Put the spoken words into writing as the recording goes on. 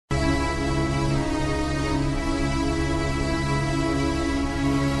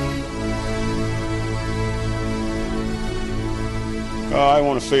I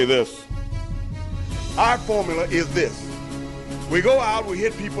want to say this. Our formula is this. We go out, we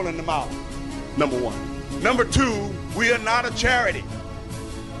hit people in the mouth, number one. Number two, we are not a charity.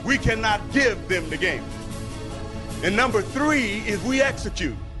 We cannot give them the game. And number three is we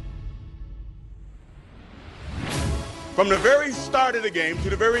execute. From the very start of the game to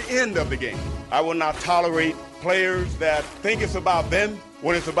the very end of the game, I will not tolerate players that think it's about them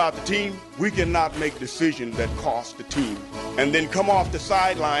when it's about the team. We cannot make decisions that cost the team and then come off the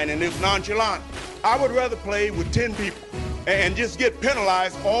sideline and it's nonchalant. I would rather play with 10 people and just get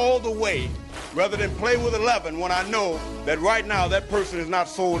penalized all the way rather than play with 11 when I know that right now that person is not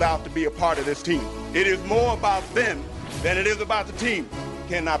sold out to be a part of this team. It is more about them than it is about the team.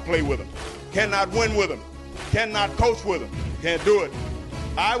 Cannot play with them. Cannot win with them. Cannot coach with them. Can't do it.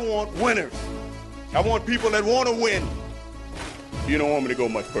 I want winners. I want people that want to win. You don't want me to go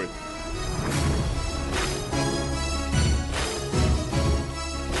much further.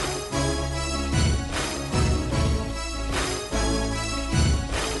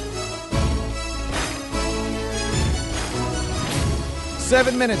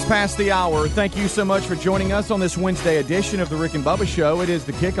 Seven minutes past the hour. Thank you so much for joining us on this Wednesday edition of the Rick and Bubba Show. It is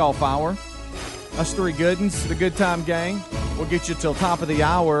the kickoff hour. Us three good uns, the Good Time Gang. We'll get you till top of the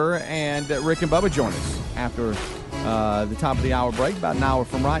hour, and Rick and Bubba join us after the top of the hour break, about an hour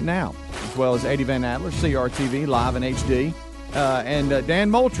from right now, as well as Eddie Van Adler, CRTV, live in HD. And Dan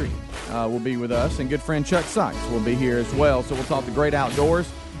Moultrie will be with us, and good friend Chuck Sykes will be here as well. So we'll talk the great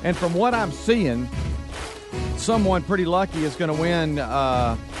outdoors. And from what I'm seeing, someone pretty lucky is going to win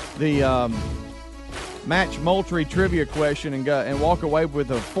the Match Moultrie trivia question and walk away with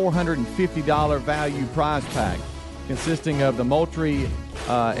a $450 value prize pack consisting of the Moultrie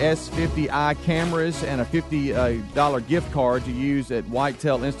S50i cameras and a $50 gift card to use at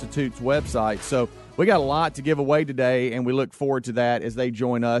Whitetail Institute's website. So we got a lot to give away today, and we look forward to that as they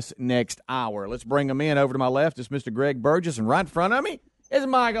join us next hour. Let's bring them in. Over to my left is Mr. Greg Burgess, and right in front of me is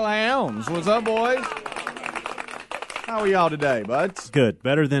Michael Helms. What's up, boys? How are y'all today, buds? Good.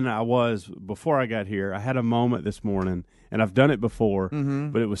 Better than I was before I got here. I had a moment this morning, and I've done it before,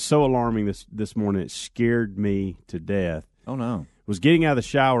 but it was so alarming this morning, it scared me to death. Oh, no. Was getting out of the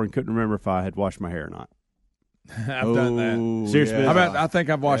shower and couldn't remember if I had washed my hair or not. I've done that. Seriously? Yeah. I think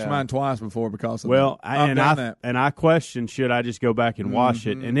I've washed mine twice before because of that. I've done that. And I questioned, should I just go back and wash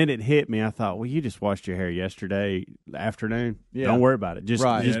it? And then it hit me. I thought, well, you just washed your hair yesterday afternoon. Yeah. Don't worry about it. Just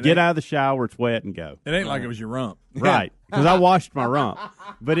get out of the shower. It's wet and go. It ain't like it was your rump. Right. Because I washed my rump.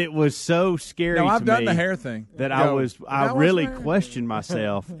 But it was so scary to me. No, I've done the hair thing. That I really questioned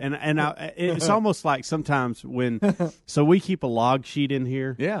myself. And it's almost like sometimes so we keep a log sheet in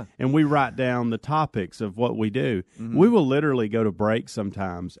here. Yeah. And we write down the topics of what we do. Mm-hmm. We will literally go to break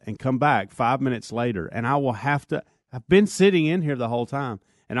sometimes and come back 5 minutes later. And I will have to, I've been sitting in here the whole time.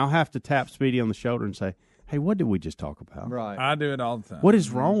 And I'll have to tap Speedy on the shoulder and say, hey, what did we just talk about? Right. I do it all the time. What is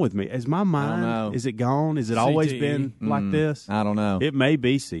wrong with me? Is my mind, is it gone? Is it always been like this? I don't know. It may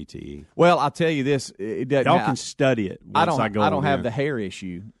be CTE. Well, I'll tell you this. Y'all can study it once I don't have the hair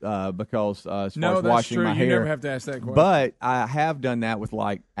issue because as far as washing true. my hair. You never have to ask that question. But I have done that with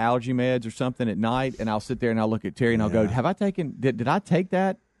like allergy meds or something at night, and I'll sit there and I'll look at Terry and I'll go, have I taken, did I take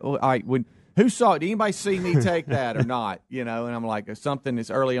that? All right, who saw it? Did anybody see me take that or not? You know, and I'm like, something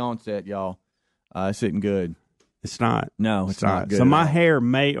that's early onset, y'all. It's sitting good. It's not. No, it's not good. So my hair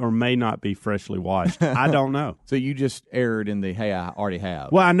may or may not be freshly washed. I don't know. So you just erred in the, hey, I already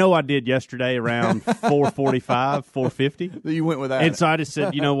have. Well, I know I did yesterday around 4:45, 4:50. So you went with that. And so I just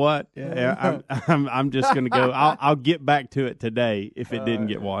said, you know what? Yeah, I'm just going to go. I'll get back to it today if it didn't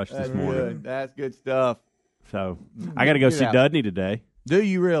get washed this morning. Good. That's good stuff. So I got to go see Dudney today. Do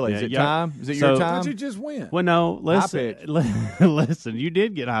you really? Is it time? Is it your time? Did you just win? Well, no. Listen, you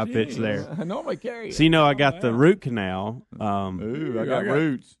did get high pitch there. I normally carry it. So, I got the root canal. Ooh, I got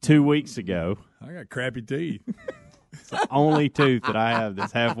roots. 2 weeks ago. I got crappy teeth. It's the only tooth that I have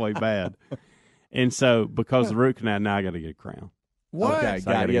that's halfway bad. And so, because of the root canal, now I got to get a crown. What? Okay,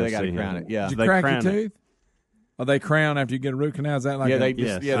 so got it. Yeah, they got to crown it. Yeah. Did you crack your tooth? Are they crown after you get a root canal? Is that like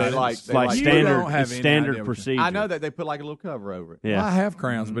standard procedure. I know that they put like a little cover over it. Yeah. Well, I have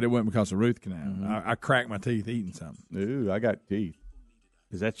crowns, but it wasn't because of root canal. I cracked my teeth eating something. Ooh, I got teeth.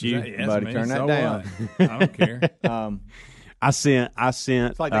 Is that you? Buddy, turn that down. I don't care. I sent.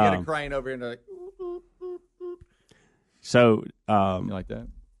 It's like they got a crane over here and they're like. So you like that?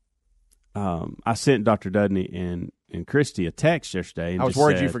 I sent Dr. Dudney and Christy a text yesterday. And I was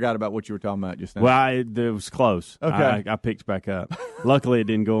worried you forgot about what you were talking about just now. Well, it was close. Okay. I picked back up. Luckily, it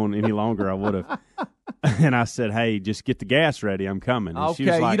didn't go on any longer. I would have. And I said, hey, just get the gas ready. I'm coming. And okay, she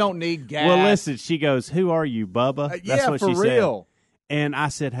was like, you don't need gas. Well, listen, she goes, who are you, Bubba? That's what for she real. And I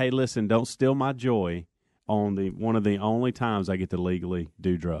said, hey, listen, don't steal my joy on one of the only times I get to legally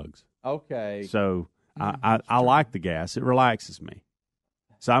do drugs. Okay. So I like the gas. It relaxes me.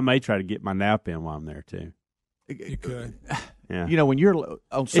 So I may try to get my nap in while I'm there, too. You could. Yeah. You know, when you're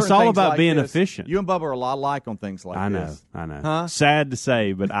on certain It's all things about like being this, efficient. You and Bubba are a lot alike on things like this. I know. Huh? Sad to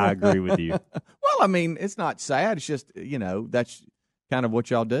say, but I agree with you. Well, I mean, it's not sad. It's just, that's kind of what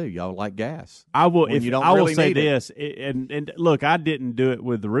y'all do. Y'all like gas. I will. When If you don't I will really say need it. this, and look, I didn't do it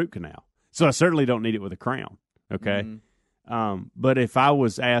with the root canal, so I certainly don't need it with a crown. Okay, but if I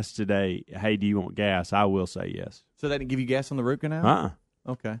was asked today, hey, do you want gas? I will say yes. So they didn't give you gas on the root canal?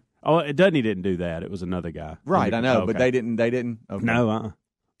 Okay. Oh, Dudney didn't do that. It was another guy. Right, I know, Okay. but they didn't. Okay. No,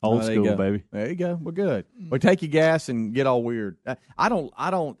 old there you school, go. baby. There you go. We're good. Well, take your gas and get all weird. I don't.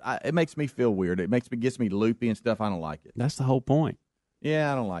 It makes me feel weird. Gets me loopy and stuff. I don't like it. That's the whole point.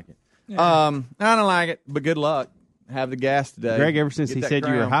 Yeah, I don't like it. I don't like it. But good luck. Have the gas today, Greg. Ever since Get he that said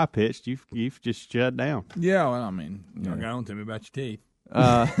you were crown. high pitched, you've just shut down. Yeah, well, I mean, you got on to me about your teeth. So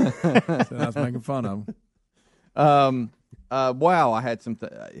I was making fun of them. Wow, I had some.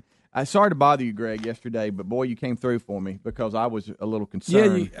 I sorry to bother you, Greg, yesterday, but boy, you came through for me because I was a little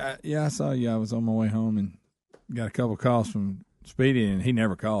concerned. Yeah, I saw you. I was on my way home and got a couple calls from Speedy, and he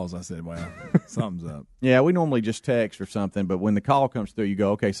never calls. I said, well, something's up. Yeah, we normally just text or something, but when the call comes through, you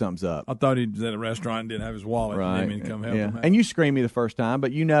go, okay, something's up. I thought he was at a restaurant and didn't have his wallet. Right. And didn't mean to come help him out. And you screamed me the first time,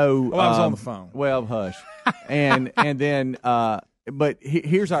 but you know. Well, I was on the phone. Well, hush. and then, but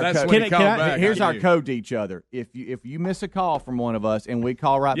here's our That's code. when he called back. Here's I our knew. code to each other. If you miss a call from one of us and we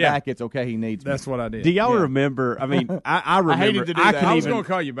call right Yeah. back, it's okay. He needs me. That's what I did. Do y'all Yeah. remember? I mean, I remember. hated to do I that. can I was even going to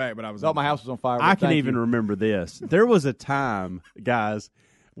call you back, but I was Thought my house was on fire. I but can thank even you. remember this. There was a time, guys,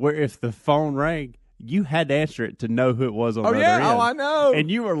 where if the phone rang, you had to answer it to know who it was on the other end. Oh, I know.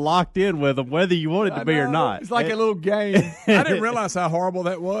 And you were locked in with them, whether you wanted to be or not. It's like a little game. I didn't realize how horrible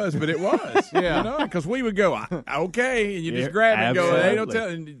that was, but it was. Yeah. You know, because we would go, okay, and you just grab it and go, hey, don't absolutely. tell.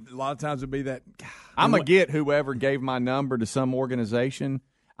 And a lot of times it'd be that. I'm going to get whoever gave my number to some organization.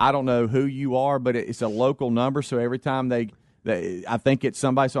 I don't know who you are, but it's a local number. So every time they I think it's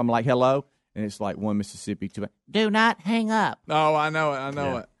somebody. So I'm like, hello. And it's like 1 Mississippi, 2. Do not hang up. Oh, I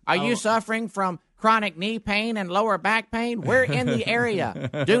know it. Are you suffering from chronic knee pain and lower back pain? We're in the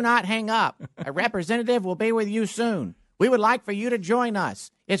area. Do not hang up. A representative will be with you soon. We would like for you to join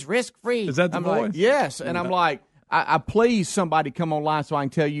us. It's risk-free. Is that the I'm voice? like, yes. And I'm like, I please somebody come online so I can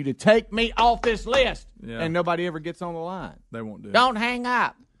tell you to take me off this list. Yeah. And nobody ever gets on the line. They won't do it. Don't hang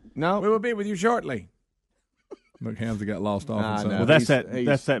up. No. We will be with you shortly. Look, Hamza got lost off. I in know. Well, something.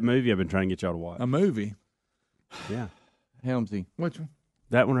 that's that movie I've been trying to get y'all to watch. A movie. Yeah, Helmsy. Which one?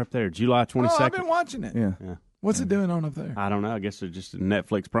 that one up there, July Oh, I've 22nd. been watching it. Yeah. What's it doing on up there? I don't know. I guess it's just a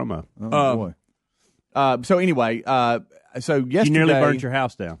Netflix promo. Oh, boy. So anyway, so yesterday. You nearly burnt your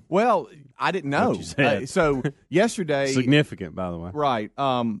house down. Well, I didn't know. What you said. So yesterday. Significant, by the way. Right.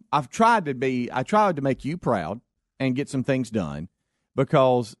 I tried to make you proud and get some things done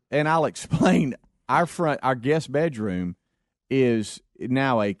because, and I'll explain, our guest bedroom is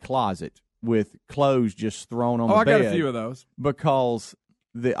now a closet with clothes just thrown on the I bed. got a few of those. Because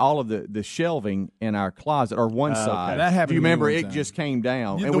all of the shelving in our closet or one side. That happened Do you to me remember one it time. just came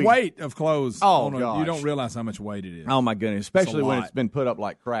down? And The weight of clothes. Oh, on gosh. you don't realize how much weight it is. Oh my goodness! Especially when lot. it's been put up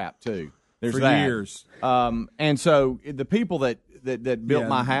like crap too. There's For that. years. And so the people that built Yeah.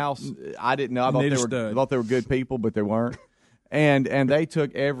 my house, I didn't know. I Need a thought stud. they were good people, but they weren't. And they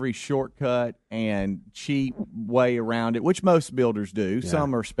took every shortcut and cheap way around it, which most builders do.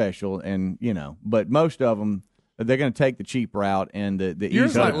 Some are special, and but most of them they're going to take the cheap route and the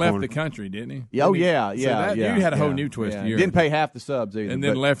Yours easy. like Cut left corner. the country, didn't he? Oh Didn't he? yeah, So yeah, that- yeah. You had a whole yeah, new twist yeah. to yours. Didn't pay half the subs either. and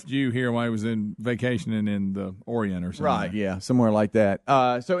then but- left you here while he was in vacationing in the Orient or something. Right, yeah, somewhere like that.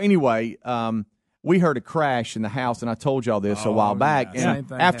 So anyway, we heard a crash in the house, and I told y'all this a while back. yeah. Same And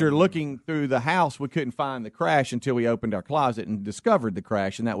thing after happened. looking through the house, we couldn't find the crash until we opened our closet and discovered the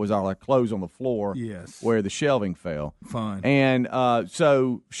crash, and that was all our clothes on the floor Yes. where the shelving fell. Fun. And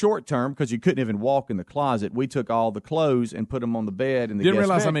so short term, because you couldn't even walk in the closet, we took all the clothes and put them on the bed in the Didn't guest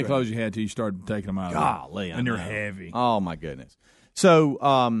realize how many bedroom. clothes you had till you started taking them out. Golly, I and they're know. heavy. Oh my goodness!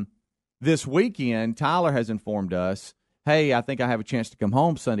 So this weekend, Tyler has informed us, "Hey, I think I have a chance to come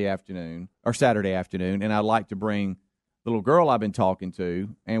home Sunday afternoon or Saturday afternoon, and I'd like to bring the little girl I've been talking to,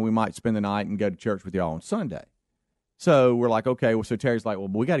 and we might spend the night and go to church with y'all on Sunday." So we're like, okay. Well, so Terry's like, well,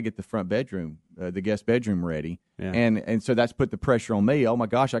 we got to get the front bedroom, the guest bedroom ready, Yeah. and so that's put the pressure on me. Oh my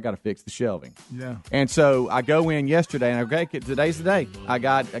gosh, I got to fix the shelving. Yeah. And so I go in yesterday, and I go, okay, today's the day. I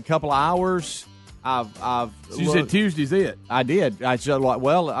got a couple of hours. I've So you said Tuesday's it. I did. I said,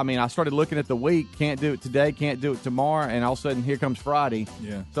 I started looking at the week. Can't do it today. Can't do it tomorrow. And all of a sudden, here comes Friday.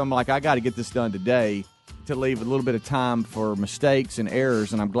 Yeah. So I'm like, I got to get this done today to leave a little bit of time for mistakes and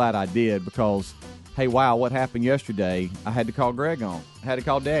errors. And I'm glad I did because, hey, wow, what happened yesterday? I had to call Greg on. I had to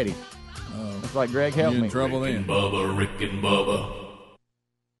call Daddy. It's like, Greg, help You're me. in trouble then. Rick and Bubba.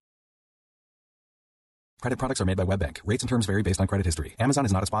 Credit products are made by WebBank. Rates and terms vary based on credit history. Amazon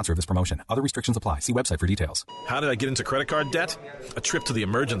is not a sponsor of this promotion. Other restrictions apply. See website for details. How did I get into credit card debt? A trip to the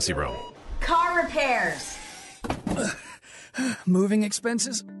emergency room. Car repairs. Moving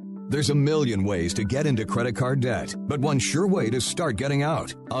expenses. There's a million ways to get into credit card debt, but one sure way to start getting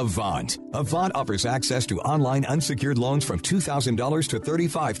out. Avant. Avant offers access to online unsecured loans from $2,000 to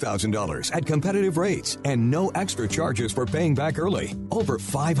 $35,000 at competitive rates and no extra charges for paying back early. Over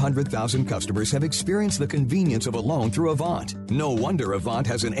 500,000 customers have experienced the convenience of a loan through Avant. No wonder Avant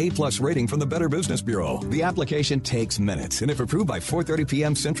has an A+ rating from the Better Business Bureau. The application takes minutes, and if approved by 4:30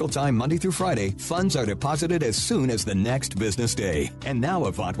 p.m. Central Time Monday through Friday, funds are deposited as soon as the next business day. And now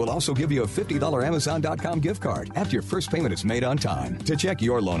Avant will also give you a $50 Amazon.com gift card after your first payment is made on time. To check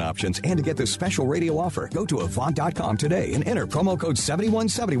your loan options and to get this special radio offer, go to Avant.com today and enter promo code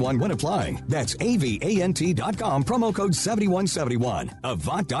 7171 when applying. That's AVANT.com, promo code 7171.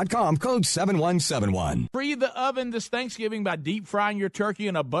 Avant.com, code 7171. Free the oven this Thanksgiving by deep frying your turkey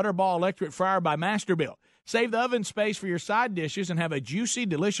in a Butterball electric fryer by Masterbuilt. Save the oven space for your side dishes and have a juicy,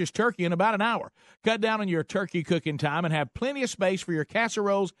 delicious turkey in about an hour. Cut down on your turkey cooking time and have plenty of space for your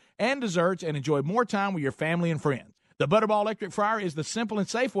casseroles and desserts and enjoy more time with your family and friends. The Butterball electric fryer is the simple and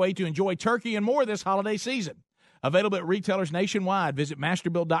safe way to enjoy turkey and more this holiday season. Available at retailers nationwide. Visit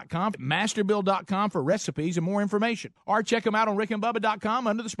Masterbuilt.com, Masterbuilt.com for recipes and more information. Or check them out on rickandbubba.com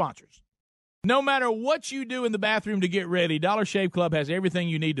under the sponsors. No matter what you do in the bathroom to get ready, Dollar Shave Club has everything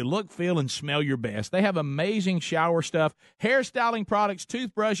you need to look, feel, and smell your best. They have amazing shower stuff, hairstyling products,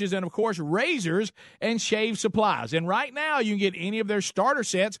 toothbrushes, and, of course, razors and shave supplies. And right now, you can get any of their starter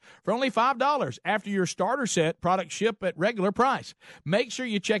sets for only $5. After your starter set, products ship at regular price. Make sure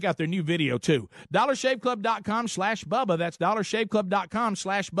you check out their new video, too. DollarShaveClub.com/Bubba. That's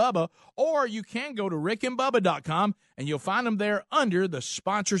DollarShaveClub.com/Bubba. Or you can go to rickandbubba.com, and you'll find them there under the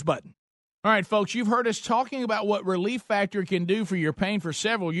sponsors button. All right, folks, you've heard us talking about what Relief Factor can do for your pain for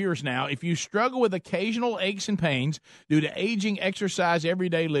several years now. If you struggle with occasional aches and pains due to aging, exercise,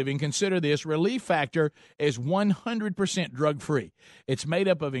 everyday living, consider this. Relief Factor is 100% drug-free. It's made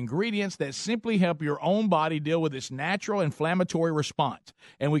up of ingredients that simply help your own body deal with its natural inflammatory response.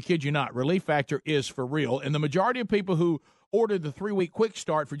 And we kid you not, Relief Factor is for real. And the majority of people who ordered the 3-week quick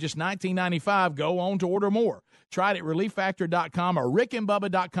start for just $19.95 go on to order more. Try it at ReliefFactor.com or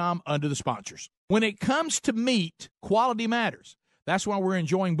rickandbubba.com under the sponsors. When it comes to meat, quality matters. That's why we're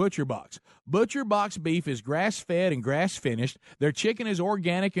enjoying Butcher Box. Butcher Box beef is grass-fed and grass-finished. Their chicken is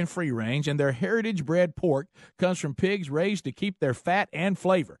organic and free-range, and their heritage-bred pork comes from pigs raised to keep their fat and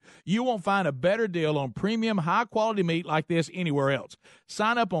flavor. You won't find a better deal on premium, high-quality meat like this anywhere else.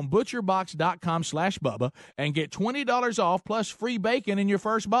 Sign up on ButcherBox.com/Bubba and get $20 off plus free bacon in your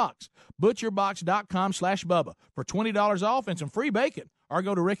first box. ButcherBox.com/Bubba for $20 off and some free bacon. Or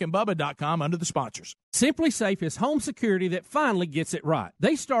go to rickandbubba.com under the sponsors. Simply Safe is home security that finally gets it right.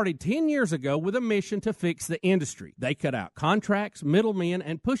 They started 10 years ago with a mission to fix the industry. They cut out contracts, middlemen,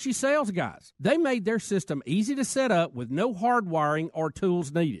 and pushy sales guys. They made their system easy to set up with no hard wiring or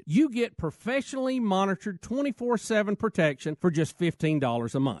tools needed. You get professionally monitored 24/7 protection for just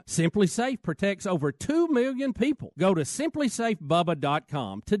 $15 a month. Simply Safe protects over 2 million people. Go to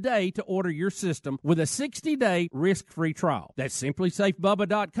simplysafebubba.com today to order your system with a 60-day risk-free trial. That's simplysafebubba.com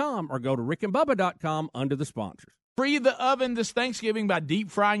or go to rickandbubba.com under the sponsors. Free the oven this Thanksgiving by deep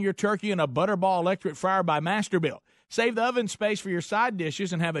frying your turkey in a Butterball electric fryer by Masterbuilt. Save the oven space for your side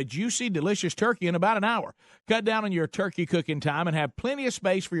dishes and have a juicy, delicious turkey in about an hour. Cut down on your turkey cooking time and have plenty of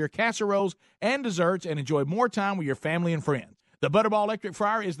space for your casseroles and desserts and enjoy more time with your family and friends. The Butterball electric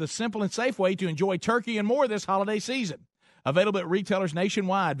fryer is the simple and safe way to enjoy turkey and more this holiday season. Available at retailers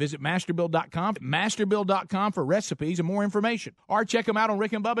nationwide. Visit Masterbuilt.com, Masterbuilt.com for recipes and more information. Or check them out on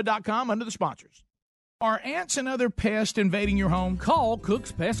rickandbubba.com under the sponsors. Are ants and other pests invading your home? Call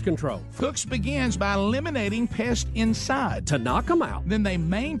Cook's Pest Control. Cook's begins by eliminating pests inside. To knock them out. Then they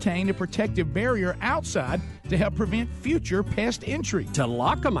maintain a protective barrier outside to help prevent future pest entry. To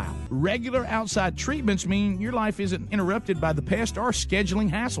lock them out. Regular outside treatments mean your life isn't interrupted by the pest or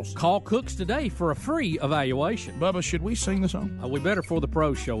scheduling hassles. Call Cook's today for a free evaluation. Bubba, should we sing the song? We better before the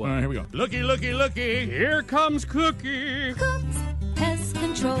pros show up. All right, here we go. Looky, looky, looky. Here comes Cookie. Cook's Pest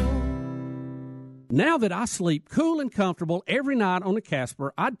Control. Now that I sleep cool and comfortable every night on a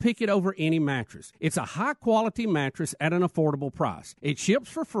Casper, I'd pick it over any mattress. It's a high-quality mattress at an affordable price. It ships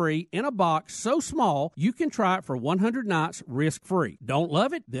for free in a box so small you can try it for 100 nights risk-free. Don't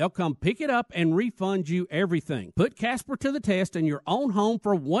love it? They'll come pick it up and refund you everything. Put Casper to the test in your own home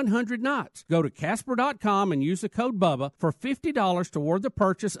for 100 nights. Go to Casper.com and use the code BUBBA for $50 toward the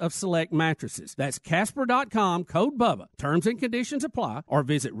purchase of select mattresses. That's Casper.com, code BUBBA. Terms and conditions apply, or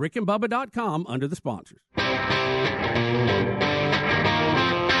visit rickandbubba.com under the sponsors. Don't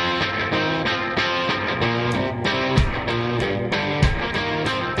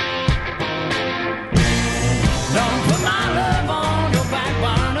put my love on your back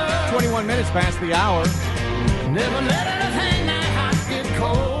burner. 21 minutes past the hour. Never let anything that hot get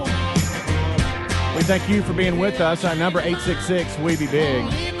cold. We thank you for being with us. Our number 866 We Be Big.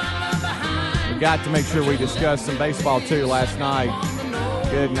 We got to make sure we discussed some baseball too last night.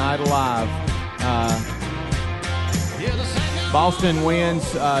 Good night alive. Boston wins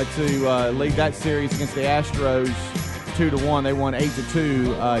to lead that series against the Astros 2-1. They won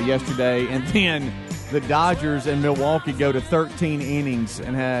 8-2 yesterday, and then the Dodgers and Milwaukee go to 13 innings,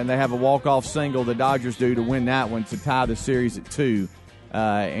 and they have a walk-off single. The Dodgers do to win that one to tie the series at 2.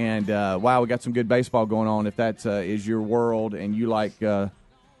 Wow, we got some good baseball going on. If that is your world and you like to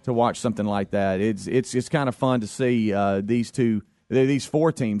watch something like that, it's kind of fun to see these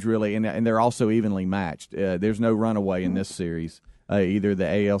four teams really, and they're also evenly matched. There's no runaway in this series, either the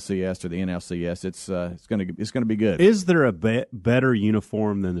ALCS or the NLCS. It's gonna be good. Is there a better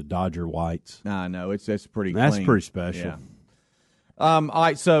uniform than the Dodger whites? No, it's pretty. That's clean. pretty special. Yeah. All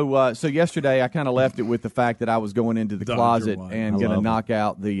right, so yesterday I kind of left it with the fact that I was going into the closet and going to knock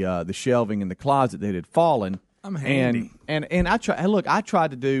out the shelving in the closet that had fallen. I'm handy. And I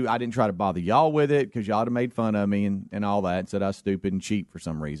tried to do. I didn't try to bother y'all with it because y'all would have made fun of me and all that, and said I was stupid and cheap for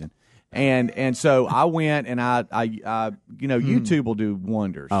some reason. And so I went and I YouTube will do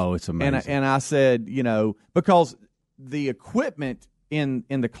wonders. Oh, it's amazing. And I said, because the equipment in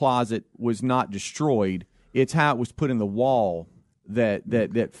the closet was not destroyed, it's how it was put in the wall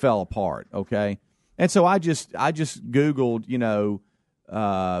that fell apart. Okay, and so I just Googled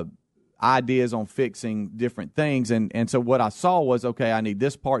ideas on fixing different things, and so what I saw was, okay, I need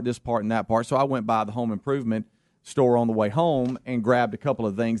this part, and that part. So I went by the home improvement store on the way home and grabbed a couple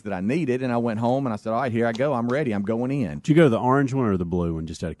of things that I needed, and I went home and I said, all right, here I go, I'm ready, I'm going in. Did you go to the orange one or the blue one,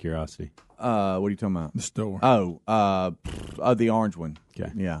 just out of curiosity? What are you talking about? The store. The orange one.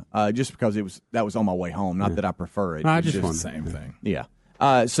 Okay. Yeah. Just because that was on my way home, not that I prefer it. I just the same thing. Yeah.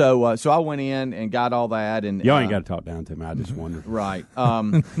 So I went in and got all that, and y'all ain't got to talk down to me. I just wondered. Right.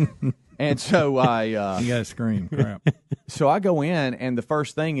 And so you got to scream, crap. So I go in, and the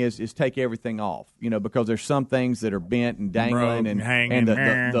first thing is take everything off, because there's some things that are bent and dangling, broke, and hanging,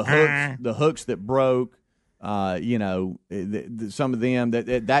 and the hooks that broke. Some of them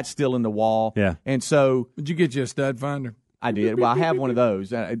that's still in the wall. Yeah. And so, did you get you a stud finder? I did. Well, I have one of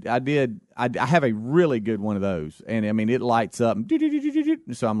those. I did. I have a really good one of those, and I mean it lights up.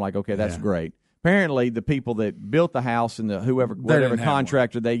 So I'm like, okay, that's great. Apparently, the people that built the house and whatever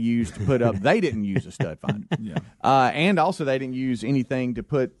contractor they used to put up, they didn't use a stud finder. Yeah. And also they didn't use anything to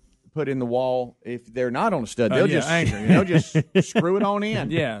put in the wall if they're not on a stud. They'll they'll just screw it on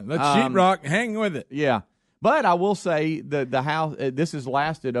in. Yeah, let sheetrock hang with it. Yeah. But I will say the house this has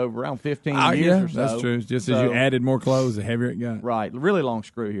lasted over around 15 years or so. That's true. Just as you added more clothes, the heavier it got. Right. Really long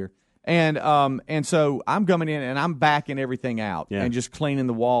screw here. And so I'm coming in and I'm backing everything out and just cleaning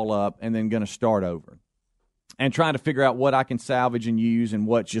the wall up and then going to start over and trying to figure out what I can salvage and use and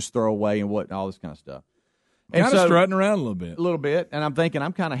what just throw away and what all this kind of stuff. And kind of strutting around a little bit. And I'm thinking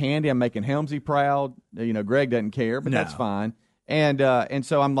I'm kind of handy. I'm making Helmsy proud. Greg doesn't care, but that's fine. And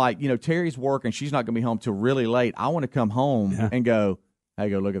so I'm like, Terry's working. She's not going to be home till really late. I want to come home and go,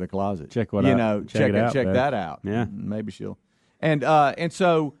 hey, go look at the closet. Check what check that out. Yeah, maybe she'll. And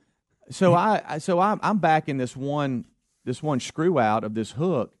so I'm backing this one screw out of this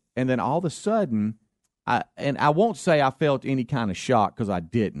hook, and then all of a sudden, I won't say I felt any kind of shock because I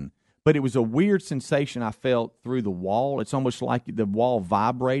didn't, but it was a weird sensation I felt through the wall. It's almost like the wall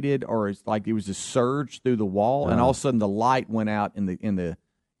vibrated, or it's like it was a surge through the wall, and all of a sudden the light went out in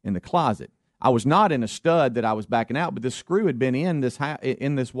the closet. I was not in a stud that I was backing out, but this screw had been in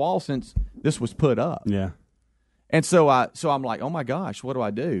this wall since this was put up. Yeah. And so I'm like, oh my gosh, what do I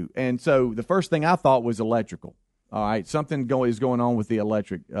do? And so the first thing I thought was electrical. All right, something is going on with the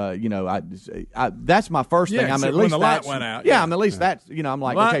electric. That's my first thing. At least the light went out. Yeah, I'm at least that's. I'm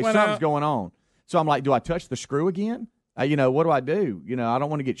like, light okay, something's going on. So I'm like, do I touch the screw again? What do I do? I don't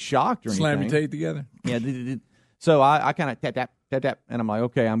want to get shocked or anything. Slam your teeth together. Yeah. So I kind of tap, and I'm like,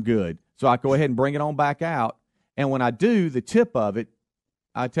 okay, I'm good. So I go ahead and bring it on back out. And when I do, the tip of it,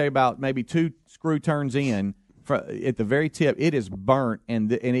 I tell you about maybe 2 screw turns in at the very tip. It is burnt,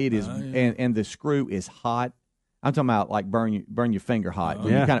 and and the screw is hot. I'm talking about like burn your finger hot.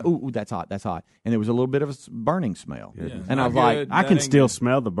 When you kind of ooh, that's hot, and there was a little bit of a burning smell. Yeah. And I was like, I can still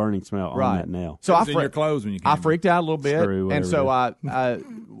smell the burning smell on that nail. So I your clothes when you I freaked out a little bit, and so I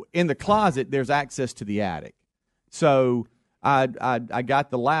in the closet there's access to the attic. So I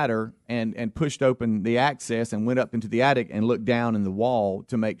got the ladder and pushed open the access and went up into the attic and looked down in the wall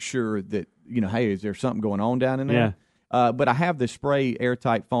to make sure that, hey, is there something going on down in there? Yeah. But I have the spray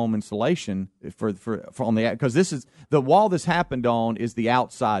airtight foam insulation for on the, because this is the wall this happened on is the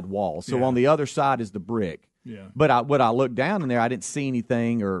outside wall. So on the other side is the brick. Yeah. But when I looked down in there, I didn't see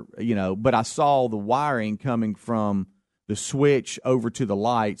anything but I saw the wiring coming from the switch over to the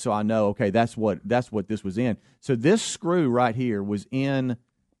light. So I know, okay, that's what this was in. So this screw right here was in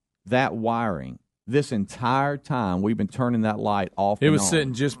that wiring. This entire time, we've been turning that light off. It was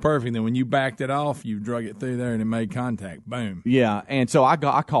sitting just perfect. Then when you backed it off, you drug it through there and it made contact. Boom. Yeah, and so I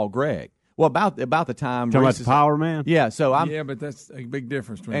called Greg. Well, about the time. Talking about the power man? Yeah, so Yeah, but that's a big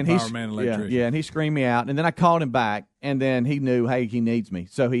difference between power man and electrician. Yeah, and he screamed me out, and then I called him back, and then he knew, hey, he needs me.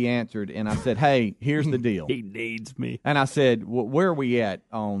 So he answered, and I said, hey, here's the deal. He needs me. And I said, where are we at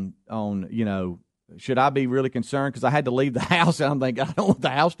on should I be really concerned? Because I had to leave the house, and I'm thinking, I don't want the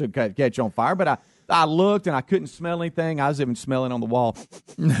house to catch on fire. But I looked, and I couldn't smell anything. I was even smelling on the wall,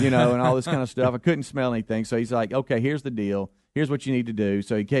 and all this kind of stuff. I couldn't smell anything. So he's like, okay, here's the deal. Here's what you need to do.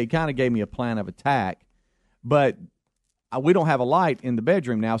 So he kind of gave me a plan of attack. But we don't have a light in the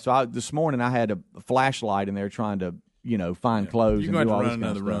bedroom now. So this morning I had a flashlight in there trying to, find clothes and do all this kind of stuff. You're going to run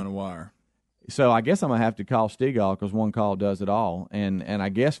another run of wire. So I guess I'm gonna have to call Stegall because one call does it all, and I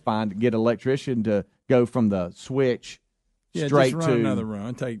guess get an electrician to go from the switch straight just run another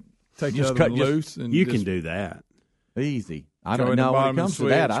run. Take the other one loose, and you can do that easy. I don't know when it comes to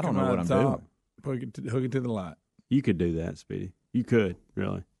that. I don't know what I'm doing. Hook it to the light. You could do that, Speedy. You could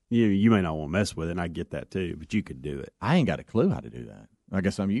really. You may not want to mess with it, and I get that too, but you could do it. I ain't got a clue how to do that. I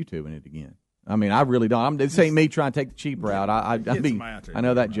guess I'm YouTubing it again. I mean, I really don't. This ain't me trying to take the cheap route. I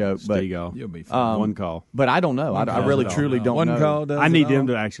know that joke, but you'll be fine. One call. But I don't know. I really, truly don't know. One call does I need them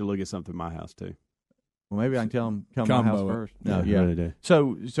to actually look at something in my house too. Well, maybe I can tell them come to my house first. No, yeah. Really do.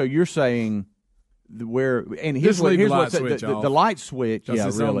 So you're saying here's the light switch. Yeah,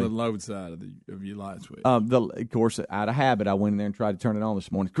 it's really. on the low side of your light switch. Of course, out of habit, I went in there and tried to turn it on this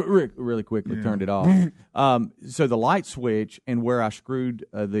morning. Really quickly turned it off. So the light switch and where I screwed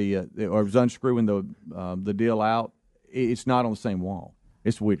or was unscrewing the deal out, it's not on the same wall.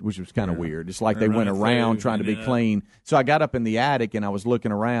 Which was kind of weird. It's like they went around trying to be clean. So I got up in the attic and I was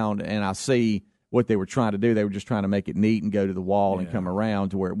looking around and I see what they were trying to do. They were just trying to make it neat and go to the wall and come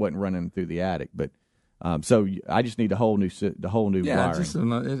around to where it wasn't running through the attic. But so I just need the whole new wiring.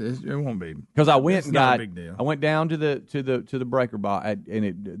 It won't be because I went and I went down to the breaker box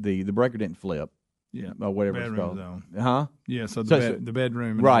and the breaker didn't flip. Yeah, or whatever it's called. Zone. Huh? Yeah. So the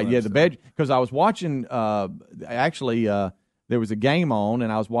bedroom. And right. Yeah, the bed because I was watching. Actually, there was a game on and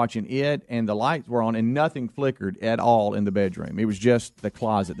I was watching it and the lights were on and nothing flickered at all in the bedroom. It was just the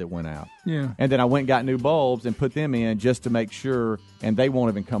closet that went out. Yeah. And then I went and got new bulbs and put them in just to make sure, and they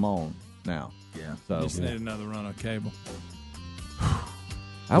won't even come on now. Yeah. So just need another run of cable.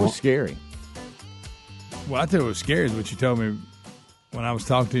 That was scary. Well, I tell you what was scary is what you told me when I was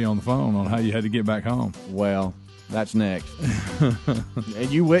talking to you on the phone on how you had to get back home. Well, that's next.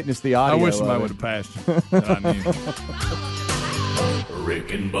 And you witnessed the audio. I wish somebody would have passed you. That I knew.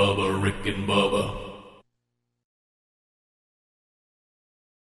 Rick and Bubba, Rick and Bubba.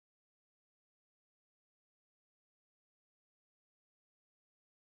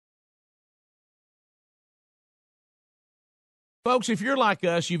 Folks, if you're like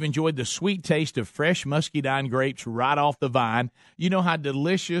us, you've enjoyed the sweet taste of fresh muscadine grapes right off the vine. You know how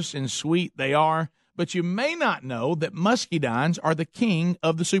delicious and sweet they are, but you may not know that muscadines are the king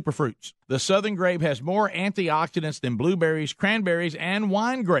of the superfruits. The Southern grape has more antioxidants than blueberries, cranberries, and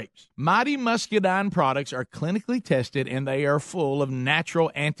wine grapes. Mighty Muscadine products are clinically tested, and they are full of natural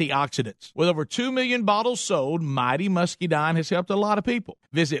antioxidants. With over 2 million bottles sold, Mighty Muscadine has helped a lot of people.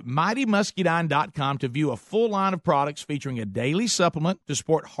 Visit MightyMuscadine.com to view a full line of products featuring a daily supplement to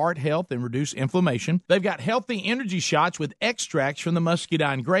support heart health and reduce inflammation. They've got healthy energy shots with extracts from the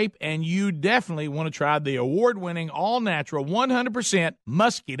muscadine grape, and you definitely want to try the award-winning, all-natural, 100%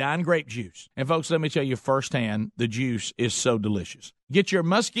 muscadine grape juice. juice. And, folks, let me tell you firsthand, the juice is so delicious. Get your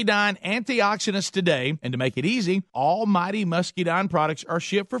Muscadine antioxidants today, and to make it easy, all Mighty Muscadine products are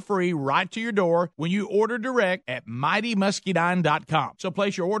shipped for free right to your door when you order direct at mightymuscadine.com. So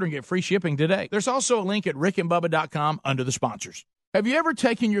place your order and get free shipping today. There's also a link at rickandbubba.com under the sponsors. Have you ever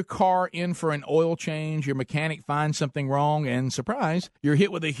taken your car in for an oil change, your mechanic finds something wrong, and surprise, you're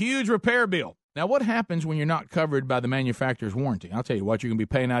hit with a huge repair bill? Now, what happens when you're not covered by the manufacturer's warranty? I'll tell you what, you're going to be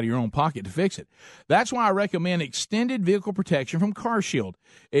paying out of your own pocket to fix it. That's why I recommend extended vehicle protection from CarShield.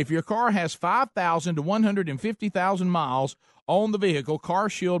 If your car has 5,000 to 150,000 miles on the vehicle,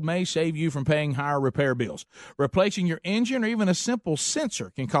 CarShield may save you from paying higher repair bills. Replacing your engine or even a simple sensor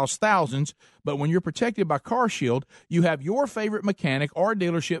can cost thousands, but when you're protected by CarShield, you have your favorite mechanic or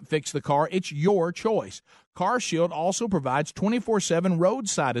dealership fix the car. It's your choice. CarShield also provides 24/7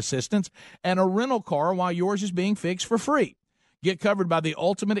 roadside assistance and a rental car while yours is being fixed for free. Get covered by the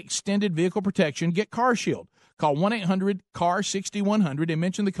ultimate extended vehicle protection. Get CarShield. Call 1-800-CAR-6100 and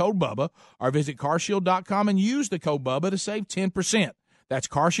mention the code BUBBA, or visit carshield.com and use the code BUBBA to save 10%. That's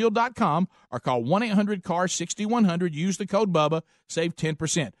carshield.com, or call 1-800-CAR-6100, use the code BUBBA, save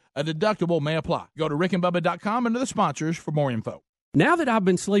 10%. A deductible may apply. Go to rickandbubba.com under the sponsors for more info. Now that I've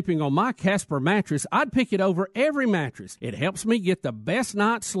been sleeping on my Casper mattress, I'd pick it over every mattress. It helps me get the best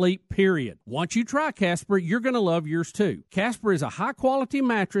night's sleep, period. Once you try Casper, you're going to love yours too. Casper is a high-quality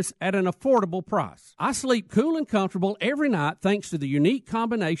mattress at an affordable price. I sleep cool and comfortable every night thanks to the unique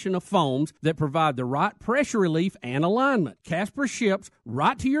combination of foams that provide the right pressure relief and alignment. Casper ships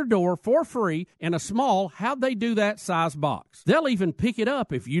right to your door for free in a small how'd-they-do-that size box. They'll even pick it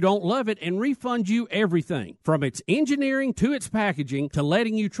up if you don't love it and refund you everything. From its engineering to its packaging, to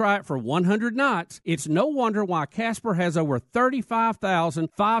letting you try it for 100 nights, it's no wonder why Casper has over 35,000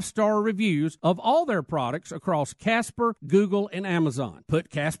 five-star reviews of all their products across Casper, Google, and Amazon.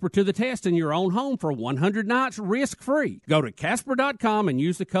 Put Casper to the test in your own home for 100 nights risk-free. Go to Casper.com and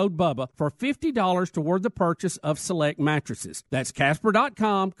use the code BUBBA for $50 toward the purchase of select mattresses. That's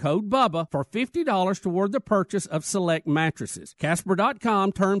Casper.com, code BUBBA, for $50 toward the purchase of select mattresses.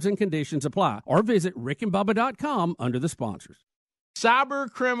 Casper.com, terms and conditions apply. Or visit rickandbubba.com under the sponsors. Cyber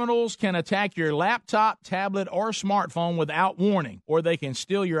criminals can attack your laptop, tablet, or smartphone without warning, or they can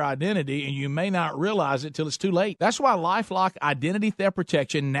steal your identity and you may not realize it till it's too late. That's why LifeLock Identity Theft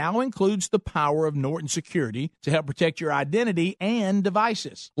Protection now includes the power of Norton Security to help protect your identity and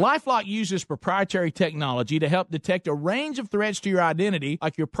devices. LifeLock uses proprietary technology to help detect a range of threats to your identity,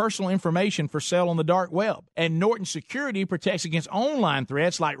 like your personal information for sale on the dark web. And Norton Security protects against online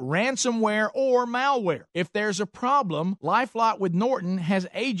threats like ransomware or malware. If there's a problem, LifeLock with Norton has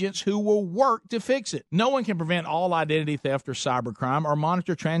agents who will work to fix it. No one can prevent all identity theft or cybercrime or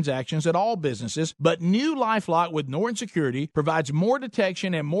monitor transactions at all businesses, but new LifeLock with Norton Security provides more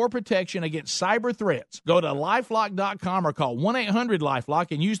detection and more protection against cyber threats. Go to LifeLock.com or call 1-800-LifeLock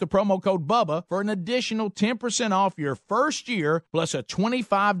and use the promo code BUBBA for an additional 10% off your first year plus a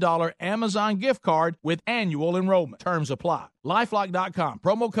 $25 Amazon gift card with annual enrollment. Terms apply. LifeLock.com,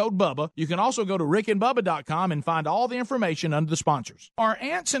 promo code BUBBA. You can also go to rickandbubba.com and find all the information under the sponsors. Are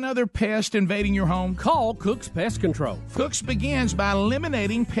ants and other pests invading your home? Call Cook's Pest Control. Cook's begins by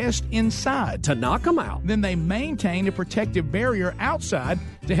eliminating pests inside. To knock them out. Then they maintain a protective barrier outside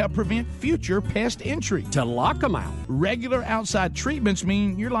to help prevent future pest entry. To lock them out. Regular outside treatments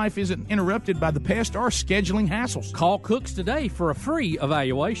mean your life isn't interrupted by the pest or scheduling hassles. Call Cook's today for a free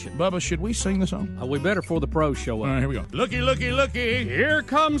evaluation. Bubba, should we sing the song? We better before the pros show up. All right, here we go. Looky, looky, looky. Here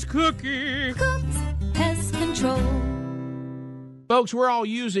comes Cookie. Cook's Pest Control. Folks, we're all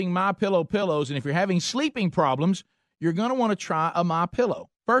using MyPillow pillows, and if you're having sleeping problems, you're going to want to try a MyPillow.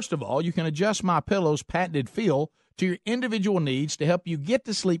 First of all, you can adjust MyPillow's patented feel to your individual needs to help you get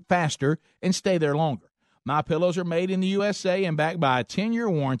to sleep faster and stay there longer. MyPillows are made in the USA and backed by a 10-year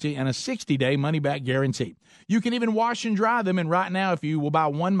warranty and a 60-day money-back guarantee. You can even wash and dry them, and right now, if you will buy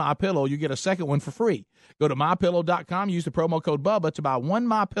one MyPillow, you get a second one for free. Go to MyPillow.com, use the promo code BUBBA to buy one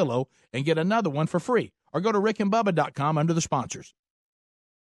MyPillow and get another one for free. Or go to rickandbubba.com under the sponsors.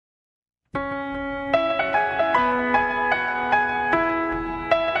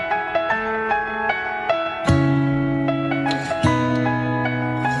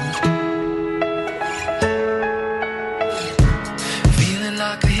 Feeling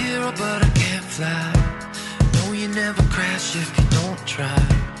like a hero, but I can't fly. No, you never crash if you don't try.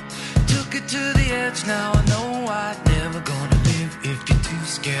 Took it to the edge, now I know I'm never gonna live if you're too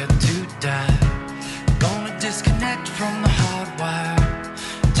scared to die. Gonna disconnect from the hard wire.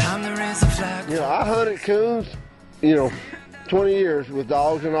 Time to raise a flag. You know, I hunted coons, 20 years with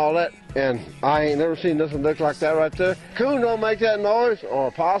dogs and all that, and I ain't never seen nothing look like that right there. Coon don't make that noise, or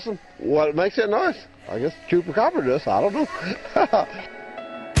a possum. what makes it nice? I guess chupacabra does. I don't know.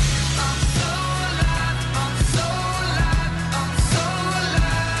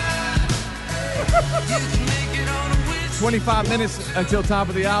 25 minutes until top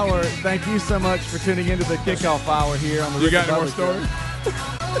of the hour. Thank you so much for tuning into the kickoff hour here on the You Rick got and any more Bubba stories?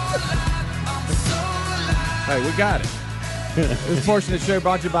 Hey, we got it. This portion of the show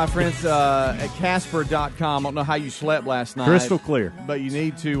brought to you by friends at Casper.com. I don't know how you slept last night. Crystal clear. But you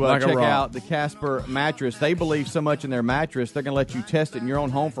need to Like a check rock. out the Casper mattress. They believe so much in their mattress, they're going to let you test it in your own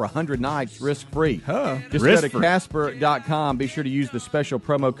home for 100 nights risk-free. Just go to Risk-free. Casper.com. Be sure to use the special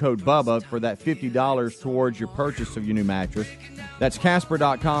promo code BUBBA for that $50 towards your purchase of your new mattress. That's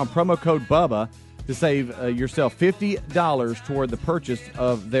Casper.com, promo code BUBBA to save yourself $50 toward the purchase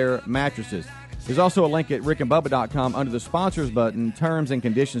of their mattresses. There's also a link at rickandbubba.com under the sponsors button. Terms and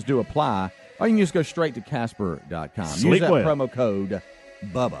conditions do apply. Or you can just go straight to Casper.com. Sleep Use that well. promo code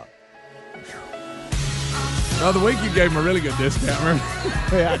BUBBA. The other week you gave him a really good discount, remember?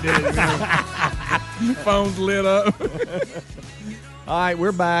 Yeah, I did. Phone's lit up. All right,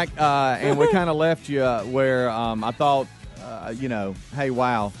 we're back, and we kind of left you where I thought, hey,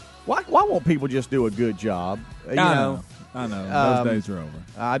 wow. Why won't people just do a good job? I know. Those days are over.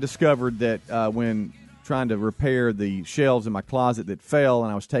 I discovered that when trying to repair the shelves in my closet that fell,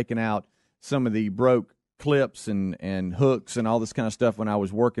 and I was taking out some of the broke clips and hooks and all this kind of stuff when I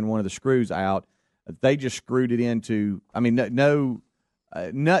was working one of the screws out, they just screwed it into. I mean,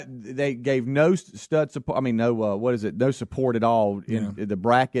 they gave no stud support. I mean, no support at all in the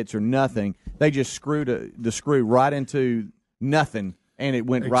brackets or nothing. They just screwed the screw right into nothing, and it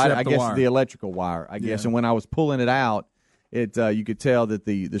went right. I guess the electrical wire. I guess, and when I was pulling it out. You could tell that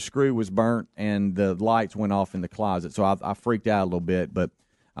the screw was burnt and the lights went off in the closet. So I freaked out a little bit, but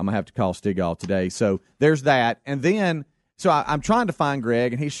I'm going to have to call Stigall today. So there's that. And then, I'm trying to find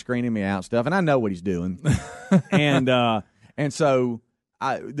Greg, and he's screening me out and stuff, and I know what he's doing. and so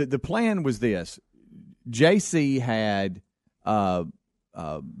the plan was this. JC had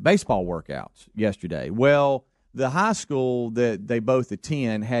baseball workouts yesterday. Well, the high school that they both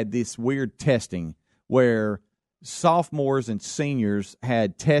attend had this weird testing where sophomores and seniors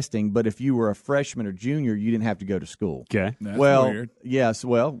had testing, but if you were a freshman or junior, you didn't have to go to school. Okay. That's weird. Yes.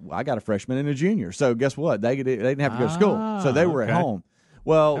 Well, I got a freshman and a junior, so guess what? They didn't have to go to school, so they were at home.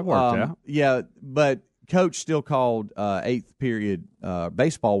 Well, that worked out. Yeah, but coach still called eighth period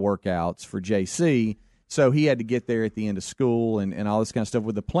baseball workouts for JC, so he had to get there at the end of school and all this kind of stuff.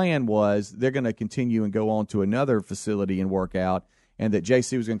 Well, the plan was they're going to continue and go on to another facility and work out, and that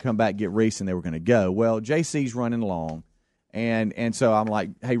JC was going to come back, get Reese, and they were going to go. Well, JC's running along, and so I'm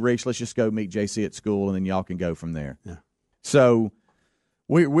like, hey, Reese, let's just go meet JC at school, and then y'all can go from there. Yeah. So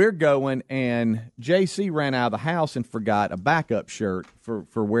we're going, and JC ran out of the house and forgot a backup shirt for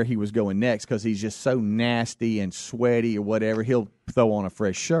where he was going next because he's just so nasty and sweaty or whatever. He'll throw on a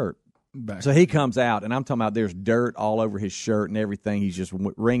fresh shirt. So he comes out, and I'm talking about there's dirt all over his shirt and everything. He's just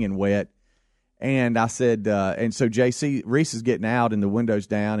wringing wet. And I said, and so Reese is getting out and the window's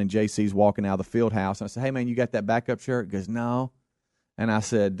down and JC's walking out of the field house. And I said, hey, man, you got that backup shirt? He goes, no. And I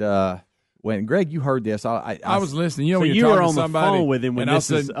said, when Greg, you heard this. I was listening. You know, so when you you're were on talking to somebody, the phone with him when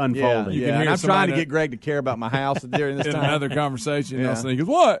this is unfolding. You can and hear I'm trying to somebody get Greg to care about my house during this in time. another conversation. Yeah. And he goes,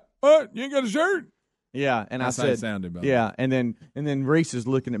 what? What? You ain't got a shirt? Yeah, and That's I how it said, sounded about yeah, and then Reese is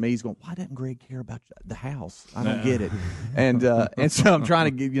looking at me. He's going, "Why doesn't Greg care about the house? I don't get it." And so I'm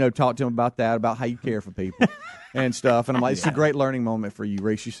trying to talk to him about that, about how you care for people and stuff. And I'm like, "It's a great learning moment for you,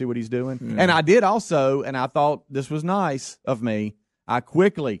 Reese. You see what he's doing?" Yeah. And I did also, and I thought this was nice of me. I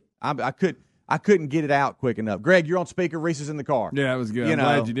couldn't get it out quick enough. Greg, you're on speaker. Reese is in the car. Yeah, that was good. I'm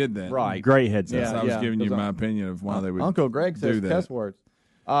glad you did that. Right, great heads up. Yeah, I was giving you my opinion of why they would. Uncle Greg says do that. cuss words.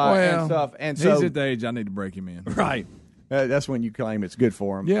 And stuff. And so he's at the age I need to break him in. Right. That's when you claim it's good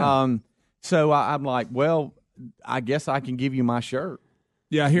for him. Yeah. So I'm like, well, I guess I can give you my shirt.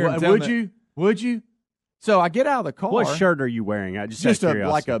 Yeah, here. Would you? So I get out of the car. What shirt are you wearing? Just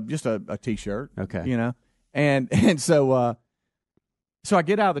a t-shirt. Okay. You know, and so I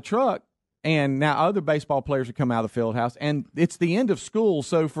get out of the truck. And now other baseball players are coming out of the field house, and it's the end of school.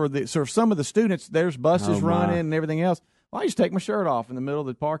 So for some of the students, there's buses running and everything else. Well, I just take my shirt off in the middle of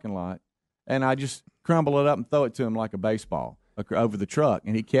the parking lot, and I just crumble it up and throw it to him like a baseball over the truck,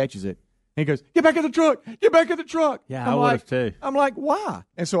 and he catches it. And he goes, "Get back in the truck! Get back in the truck!" Yeah, I would have too. I'm like, "Why?"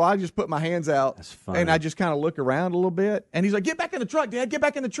 And so I just put my hands out, That's funny. and I just kind of look around a little bit, and he's like, "Get back in the truck, Dad! Get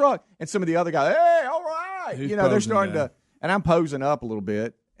back in the truck!" And some of the other guys, "Hey, all right!" He's they're starting down. to, and I'm posing up a little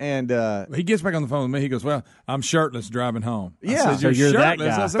bit. And he gets back on the phone with me. He goes, "Well, I'm shirtless driving home." I Yeah. said, So you're that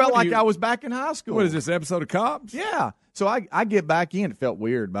shirtless?" guy. I said, felt "What like are you- I was back in high school. What is this episode of Cops? Yeah. So I get back in. It felt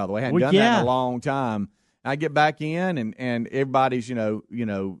weird, by the way. I hadn't Well, done that yeah. in a long time. I get back in, and everybody's, you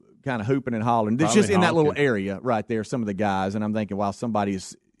know, kind of hooping and hollering. It's Probably just in that little honking. area right there, some of the guys. And I'm thinking, wow, somebody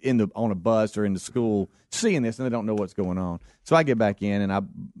is on a bus or in the school seeing this, and they don't know what's going on. So I get back in, and I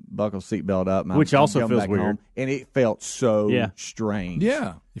buckle seatbelt up. And Which I'm also going feels back weird. home, and it felt so strange.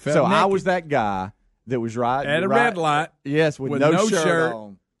 Yeah. You felt So I naked. was that guy that was right At a right- red light. Yes, with no shirt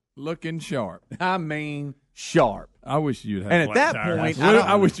on. Looking sharp. I mean, sharp. I wish you'd had And a at flat that tire. point,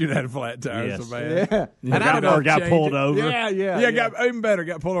 I wish you'd had a flat tire Yes. so bad. Yeah. You And I don't know, or got change pulled it. over. Yeah. Got even better.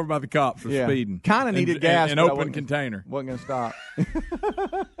 Got pulled over by the cops for Yeah. speeding. Kinda needed And- gas, An but I open wasn't- container. Wasn't going to stop.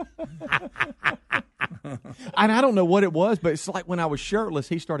 And I don't know what it was, but it's like when I was shirtless,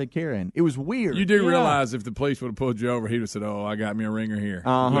 he started carrying. It was weird. You do Yeah. realize if the police would have pulled you over, he'd have said, "Oh, I got me a ringer here."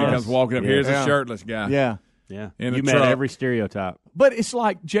 Uh-huh. When he comes walking up, Yes. here's Yeah. a shirtless guy. Yeah. Yeah. In You a met truck. every stereotype. But it's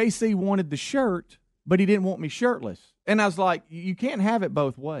like JC wanted the shirt, but he didn't want me shirtless. And I was like, you can't have it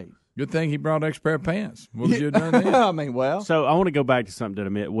both ways. Good thing he brought an extra pair of pants. What would you have done then? I mean, well, So I want to go back to something to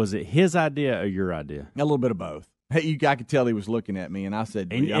admit. Was it his idea or your idea? a little bit of both. Hey, I could tell he was looking at me, and I said,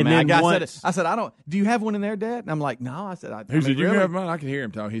 And I then once- said, I don't. Do you have one in there, Dad? And I'm like, no. I said, He said, "You really? can have mine." I could hear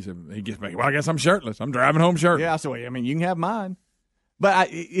him talk. He said, "He gets back. Well, I guess I'm shirtless. I'm driving home shirtless." Yeah, I said, well, I mean, you can have mine. But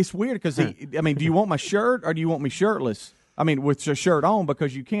it's weird because do you want my shirt or do you want me shirtless? I mean, with your shirt on,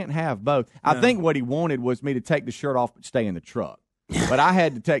 because you can't have both. I think what he wanted was me to take the shirt off but stay in the truck. But I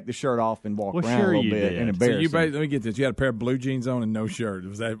had to take the shirt off and walk Well, around sure a little you bit did. and So embarrass him. let me get this. You had a pair of blue jeans on and no shirt.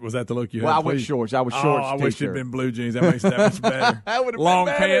 Was that the look you had? Well, I went please? shorts. I was Oh, shorts, I wish t-shirt. it'd been blue jeans. That makes it that much better. That would've been Long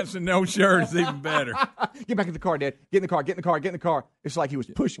better. pants and no shirt is even better. Get back in the car, Dad. Get in the car. Get in the car. Get in the car. It's like he was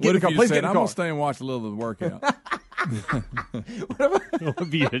pushing. Get What in if the car. you Please said, get in "I'm the gonna car." stay and watch a little of the workout"? What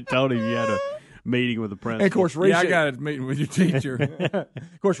if you had told him you had a meeting with the principal? And of course, Reese. Yeah, I got a meeting with your teacher.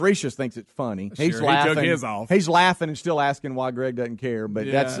 Of course, Reese just thinks it's funny. He's Sure, he laughing. took his off. He's laughing and still asking why Greg doesn't care. But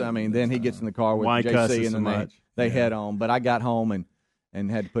Yeah, then he gets in the car with Why he cusses JC, and so then much. they head on. But I got home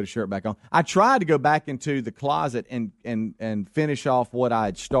and had to put a shirt back on. I tried to go back into the closet and finish off what I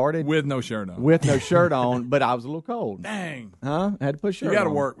had started With no shirt on. with no shirt on, but I was a little cold. Dang. Huh? I had to put a shirt You got to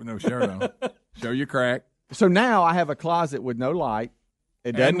on. work with no shirt on. Show your crack. So now I have a closet with no light.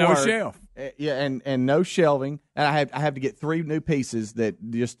 It doesn't And no work. shelf. Yeah, and no shelving. And I have to get 3 new pieces that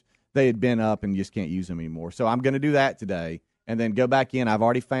they had been up and just can't use them anymore. So I'm going to do that today and then go back in. I've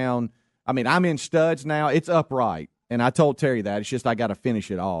already found. I mean, I'm in studs now. It's upright, and I told Terry that. It's just I got to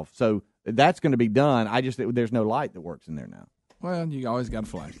finish it off. So that's going to be done. There's no light that works in there now. Well, you always got a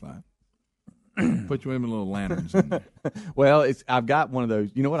flashlight. Put you in little lanterns in there. Well, I've got one of those.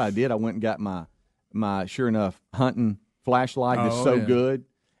 You know what I did? I went and got my sure enough hunting flashlight that's Oh, so yeah. good,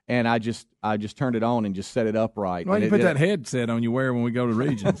 and I just turned it on and just set it upright. Why and don't you put that headset on you wear when we go to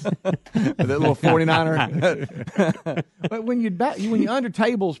Regions? that little 49er. But when you under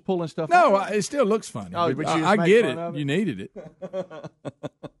tables pulling stuff. No, out, it still looks funny. Oh, but but you just I make get fun it. of it? You needed it.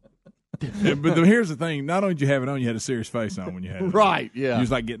 Yeah, but here's the thing: not only did you have it on, you had a serious face on when you had it on. Right, yeah. You was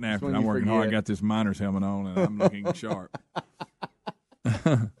like getting after when it. I'm you working hard. I forget. got this miner's helmet on, and I'm looking sharp.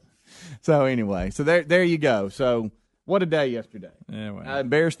 So anyway, so there you go. So what a day yesterday. Yeah, well. I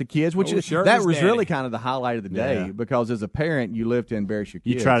embarrassed the kids, which Oh, is shirtless that was daddy. really kind of the highlight of the day Yeah. because as a parent, you live to embarrass your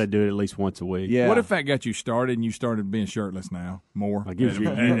You kids. try to do it at least once a week. Yeah. What if that got you started and you started being shirtless now more? Like you At-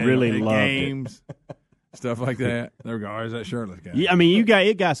 really at loved it. games, stuff like that. There we go. There's that shirtless guy. Yeah, I mean,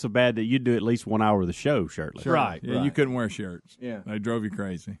 it got so bad that you do at least 1 hour of the show shirtless. Right. Yeah, you couldn't wear shirts. Yeah. They drove you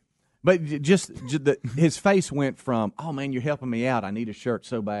crazy. But his face went from, oh man, you're helping me out. I need a shirt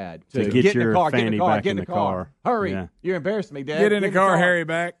so bad. To To get get in your the car, get in fanny the car, back get in the car. Hurry. Yeah. You're embarrassing me, Dad. Get in the car, Harry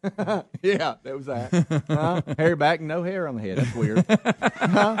back. Yeah, that was that. Hair back and no hair on the head. That's weird.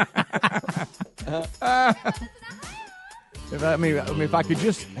 If I could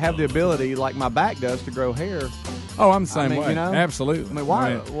just have the ability, like my back does, to grow hair. Oh, I'm the same I mean, way. you know? Absolutely. I mean,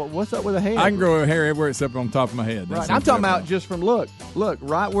 why? I what's up with the head? can grow hair everywhere except on top of my head. Right. That's I'm talking simple. about just from look,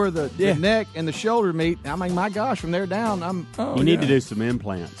 right where the neck and the shoulder meet. I mean, my gosh, from there down, I'm. Oh, You need to do some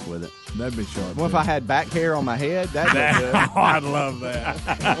implants with it. That'd be sharp. Well, if too. I had back hair on my head, that'd be good. Oh, I'd love that.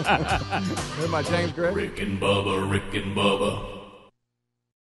 Here's my James Gray. Rick and Bubba.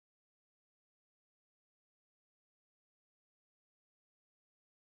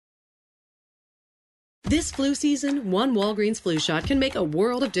 This flu season, one Walgreens flu shot can make a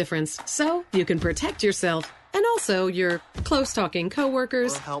world of difference. So you can protect yourself and also your close-talking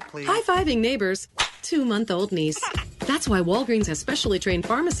coworkers, high-fiving neighbors, 2-month-old niece. That's why Walgreens has specially trained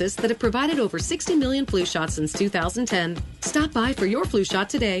pharmacists that have provided over 60 million flu shots since 2010. Stop by for your flu shot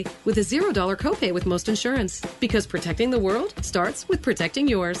today with a $0 copay with most insurance. Because protecting the world starts with protecting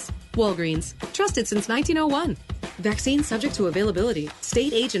yours. Walgreens. Trusted since 1901. Vaccine subject to availability.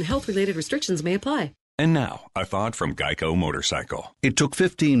 State, age, and health-related restrictions may apply. And now, a thought from Geico Motorcycle. It took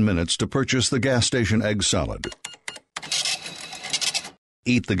 15 minutes to purchase the gas station egg salad.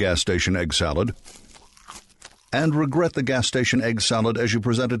 Eat the gas station egg salad. And regret the gas station egg salad as you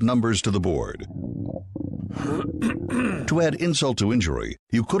presented numbers to the board. To add insult to injury,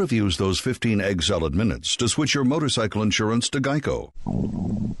 you could have used those 15 egg salad minutes to switch your motorcycle insurance to Geico.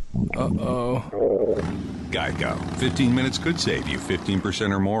 Uh-oh. Geico. 15 minutes could save you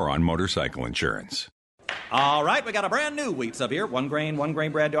 15% or more on motorcycle insurance. All right, we got a brand new wheat sub here. 1 grain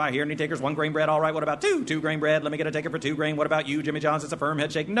bread. Do I hear any takers? 1 grain bread. All right, what about 2 grain bread? Let me get a taker for 2 grain. What about you, Jimmy John's? It's a firm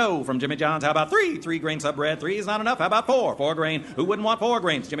head shake no from Jimmy John's. How about 3 grain sub bread? 3 is not enough. How about 4 grain? Who wouldn't want 4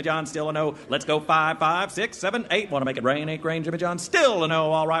 grains? Jimmy John's still a no. Let's go 5, 6, 7, 8. Want to make it rain? 8 grain. Jimmy John's still a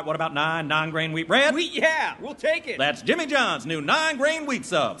no. All right, what about 9 grain wheat bread? Wheat, yeah, we'll take it. That's Jimmy John's new 9 grain wheat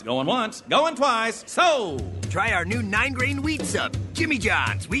subs. Going once, going twice. Sold. Try our new 9 grain wheat sub. Jimmy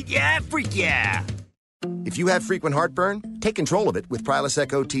John's. Wheat, yeah, freak, yeah. If you have frequent heartburn, take control of it with Prilosec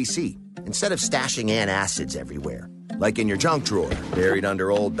OTC instead of stashing antacids everywhere, like in your junk drawer, buried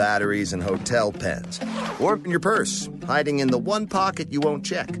under old batteries and hotel pens, or in your purse, hiding in the one pocket you won't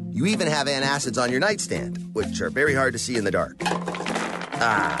check. You even have antacids on your nightstand, which are very hard to see in the dark.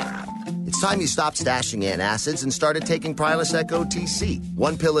 It's time you stopped stashing antacids and started taking Prilosec OTC.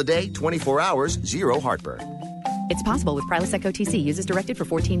 1 pill a day, 24 hours, 0 heartburn. It's possible with Prilosec OTC. Use as directed for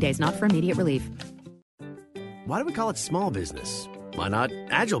 14 days, not for immediate relief. Why do we call it small business? Why not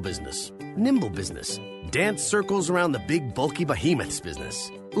agile business, nimble business, dance circles around the big, bulky behemoths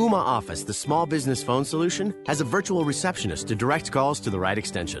business? Ooma Office, the small business phone solution, has a virtual receptionist to direct calls to the right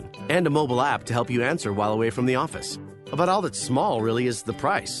extension and a mobile app to help you answer while away from the office. About all that's small really is the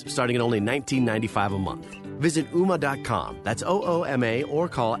price, starting at only $19.95 a month. Visit Ooma.com, that's OOMA, or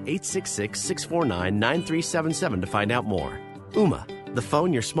call 866-649-9377 to find out more. Ooma, the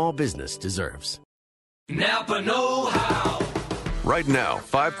phone your small business deserves. Napa know-how. Right now,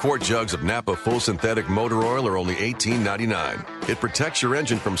 5-quart jugs of Napa full synthetic motor oil are only $18.99. It protects your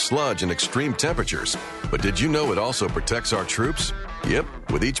engine from sludge and extreme temperatures. But did you know it also protects our troops? Yep,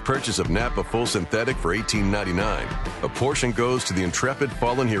 with each purchase of Napa full synthetic for $18.99, a portion goes to the Intrepid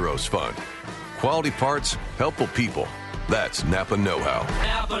Fallen Heroes Fund. Quality parts, helpful people. That's Napa know-how.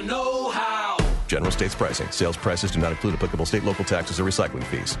 Napa know-how. General states pricing. Sales prices do not include applicable state, local taxes, or recycling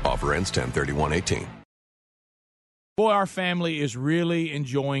fees. Offer ends 10/31/18. Boy, our family is really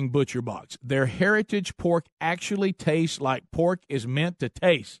enjoying Butcher Box. Their heritage pork actually tastes like pork is meant to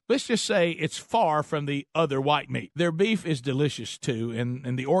taste. Let's just say it's far from the other white meat. Their beef is delicious, too,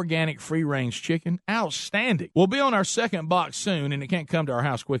 and the organic free-range chicken, outstanding. We'll be on our second box soon, and it can't come to our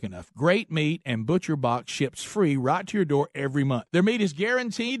house quick enough. Great meat, and Butcher Box ships free right to your door every month. Their meat is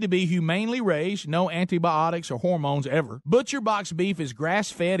guaranteed to be humanely raised, no antibiotics or hormones ever. Butcher Box beef is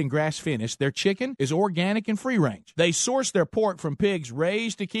grass-fed and grass-finished. Their chicken is organic and free-range. They source their pork from pigs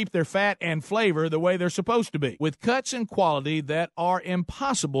raised to keep their fat and flavor the way they're supposed to be. With cuts and quality that are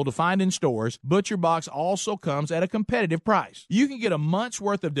impossible to find in stores, Butcher Box also comes at a competitive price. You can get a month's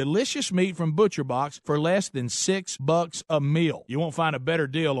worth of delicious meat from Butcher Box for less than $6 a meal. You won't find a better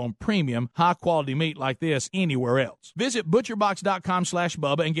deal on premium, high-quality meat like this anywhere else. Visit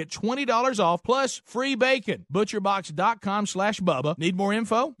ButcherBox.com/Bubba and get $20 off plus free bacon. ButcherBox.com/Bubba. Need more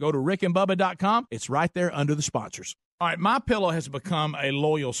info? Go to RickandBubba.com. It's right there under the sponsors. All right, MyPillow has become a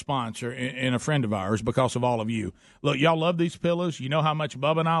loyal sponsor and a friend of ours because of all of you. Look, y'all love these pillows. You know how much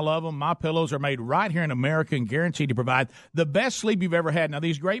Bubba and I love them. MyPillows are made right here in America and guaranteed to provide the best sleep you've ever had. Now,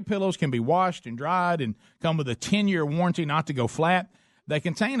 these great pillows can be washed and dried and come with a 10-year warranty not to go flat. They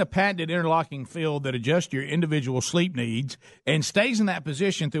contain a patented interlocking field that adjusts your individual sleep needs and stays in that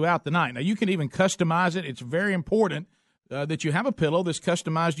position throughout the night. Now, you can even customize it. It's very important that you have a pillow that's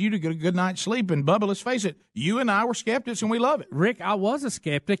customized you to get a good night's sleep. And, Bubba, let's face it, you and I were skeptics, and we love it. Rick, I was a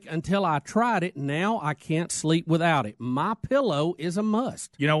skeptic until I tried it. Now I can't sleep without it. MyPillow is a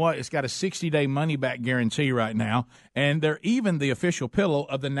must. You know what? It's got a 60-day money-back guarantee right now, and they're even the official pillow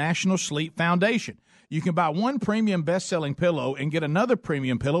of the National Sleep Foundation. You can buy one premium best-selling pillow and get another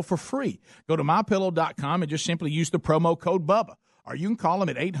premium pillow for free. Go to MyPillow.com and just simply use the promo code BUBBA. Or you can call them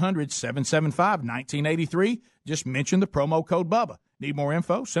at 800-775-1983. Just mention the promo code BUBBA. Need more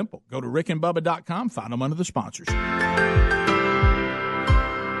info? Simple. Go to rickandbubba.com. Find them under the sponsors.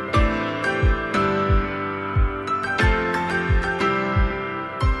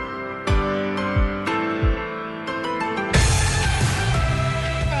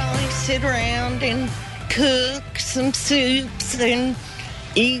 around and cook some soups and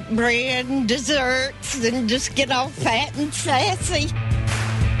eat bread and desserts and just get all fat and sassy.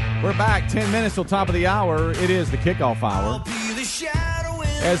 We're back 10 minutes till top of the hour. It is the kickoff hour.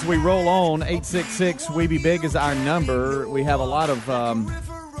 As we roll on, 866-WE-BE-BIG is our number. We have a lot of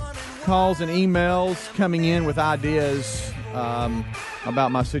calls and emails coming in with ideas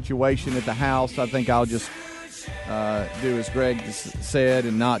about my situation at the house. I think I'll just do as Greg said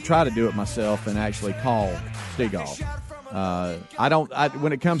and not try to do it myself and actually call Stegall.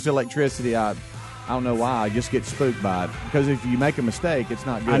 When it comes to electricity, I don't know why. I just get spooked by it because if you make a mistake, it's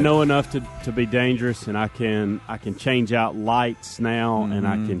not good. I know enough to be dangerous, and I can change out lights now, and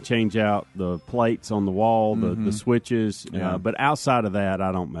I can change out the plates on the wall, the switches. Yeah. But outside of that,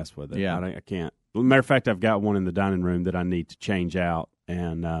 I don't mess with it. Yeah. I can't. Matter of fact, I've got one in the dining room that I need to change out,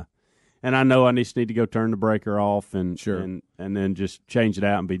 and I know I just need to go turn the breaker off and then just change it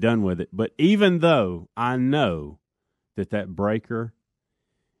out and be done with it. But even though I know that breaker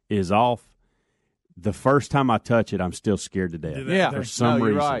is off, the first time I touch it, I'm still scared to death. Yeah, for some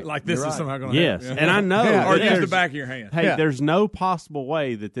reason. Right. Like this is somehow going to happen. happen. And I know. Or use the back of your hand. Hey, there's no possible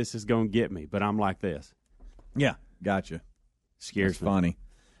way that this is going to get me, but I'm like this. Yeah, gotcha. Scares That's me. funny.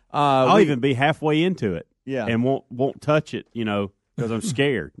 I'll even be halfway into it, Yeah. and won't touch it, because I'm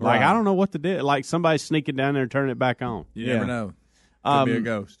scared. Right. Like I don't know what to do. Like somebody's sneaking down there and turning it back on. You never know. Could be a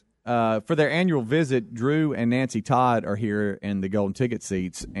ghost. For their annual visit, Drew and Nancy Todd are here in the golden ticket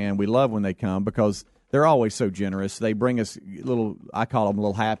seats, and we love when they come because they're always so generous. They bring us I call them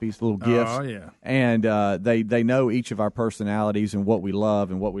little happies, little gifts. Oh, yeah. And they know each of our personalities and what we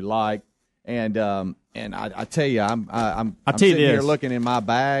love and what we like. And I tell you, I'm sitting here looking in my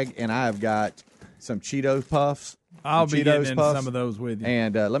bag, and I have got some Cheetos Puffs. I'll be getting into some of those with you.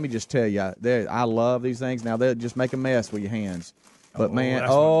 And let me just tell you, I love these things. Now, they'll just make a mess with your hands. But, man,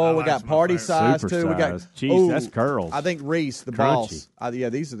 we got party size, too. Super We got size. Jeez, that's curls. I think Reese, the Crunchy. boss.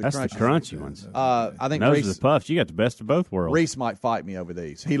 These are the That's crunchy. the crunchy ones. I think those Reese, are the puffs. You got the best of both worlds. Reese might fight me over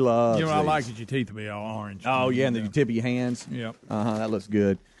these. He loves You know what I these. like? That your teeth will be all orange. Oh, yeah, and the tip of your hands. Yep. That looks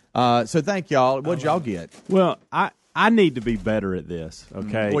good. So thank y'all. What'd y'all get? Well, I need to be better at this,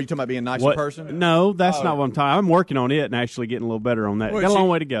 okay? What, you talking about being a nicer person? No, that's not what I'm talking. I'm working on it and actually getting a little better on that. Well, Got a long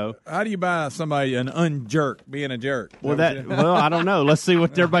way to go. How do you buy somebody an unjerk, being a jerk? Well, I don't know. Let's see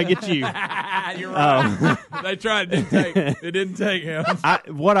what everybody gets you. You're right. They tried. It didn't take him.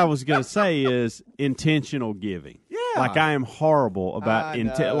 What I was going to say is intentional giving. Yeah. Like I am horrible about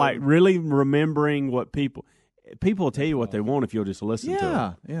like really remembering what people will tell you what they want if you'll just listen to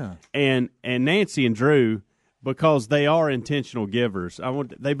them. Yeah. And Nancy and Drew, because they are intentional givers,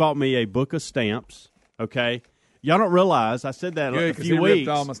 they bought me a book of stamps, okay? Y'all don't realize, I said that Good, a 'cause few he weeks. ripped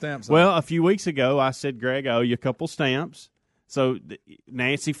all my stamps off. Well, a few weeks ago, I said, Greg, I owe you a couple stamps. So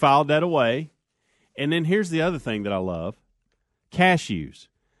Nancy filed that away. And then here's the other thing that I love, cashews.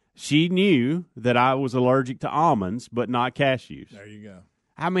 She knew that I was allergic to almonds, but not cashews. There you go.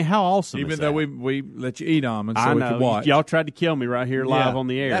 I mean, how awesome Even is though that? we let you eat almonds, so I we know. could watch. Y'all tried to kill me right here live on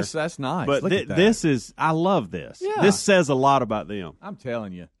the air. That's nice. But Look at that. this is, I love this. Yeah. This says a lot about them. I'm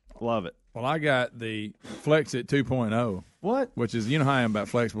telling you. Love it. Well, I got the Flexit 2.0. What? Which is, you know how I am about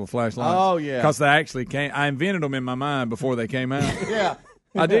flexible flashlights. Oh, yeah. Because they actually came. I invented them in my mind before they came out. Yeah.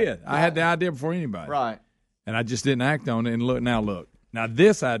 I did. I had the idea before anybody. Right. And I just didn't act on it. And look. Now,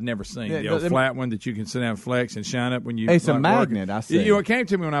 this I'd never seen. Yeah, the old flat one that you can sit down and flex and shine up when you It's a like, magnet, work. I see. You know, it came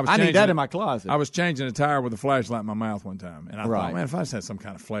to me when I was I changing. need that in my closet. I was changing a tire with a flashlight in my mouth one time. And I Right. thought, man, if I just had some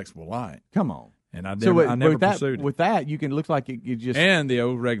kind of flexible light. Come on. And I So never with that, pursued it. With that, you can look like you just And the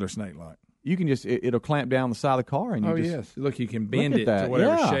old regular snake light. you can just it'll clamp down the side of the car and you just Yes. Look, you can bend at it that. to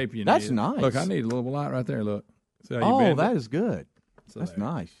whatever Yeah. shape you need. That's nice. Look, I need a little light right there. Look. See how you Oh, bend that it? is good. So That's there.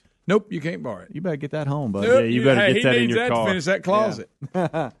 nice. Nope, you can't borrow it. You better get that home, buddy. Nope, Yeah, you better get he that in needs your that car. to finish that closet.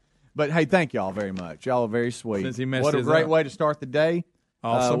 But hey, thank y'all very much. Y'all are very sweet. Since he messed What a his great up. way to start the day.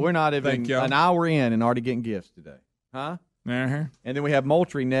 Awesome. We're not even Thank y'all. an hour in and already getting gifts today. Huh? Uh-huh. And then we have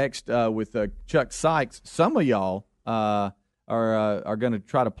Moultrie next with Chuck Sykes. Some of y'all are going to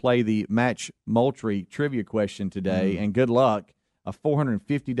try to play the Match Moultrie trivia question today, and good luck. A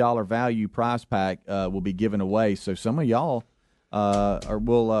 $450 value prize pack will be given away. So some of y'all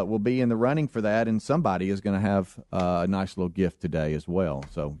will be in the running for that, and somebody is going to have a nice little gift today as well.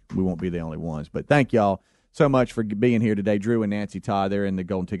 So we won't be the only ones. But thank y'all so much for being here today. Drew and Nancy Todd, they're in the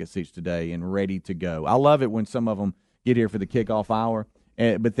golden ticket seats today and ready to go. I love it when some of them get here for the kickoff hour,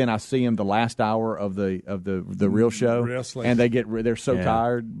 but then I see them the last hour of the real show, Real sleepy. and they're so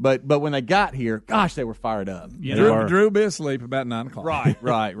tired. But when they got here, gosh, they were fired up. Drew will be asleep about 9 o'clock.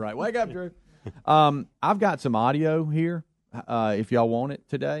 Right. Wake up, Drew. I've got some audio here if y'all want it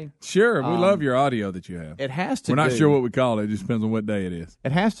today. Sure, we love your audio that you have. It has to. We're not sure what we call it. It just depends on what day it is.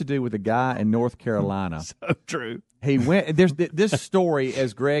 It has to do with a guy in North Carolina. So true. He went. There's this story,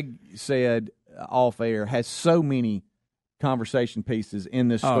 as Greg said off air, has so many conversation pieces in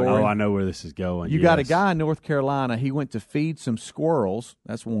this story. Oh, I know where this is going. You got a guy in North Carolina. He went to feed some squirrels.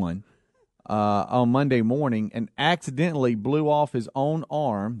 That's one. On Monday morning, and accidentally blew off his own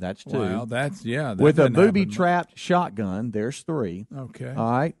arm. That's two. Well, that's with a booby-trapped shotgun. There's three. Okay.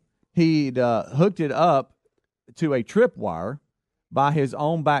 All right. He'd hooked it up to a tripwire by his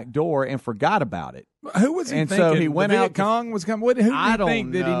own back door and forgot about it. Who was he and thinking? So he went the out. Viet Cong was coming. Who did he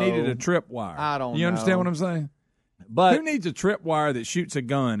think that he needed a tripwire? I don't. You understand know. what I'm saying? But who needs a tripwire that shoots a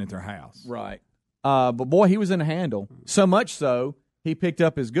gun at their house? Right. But boy, he was in a handle. So much so he picked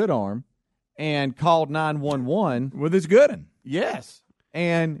up his good arm and called 911 with his good one. Yes.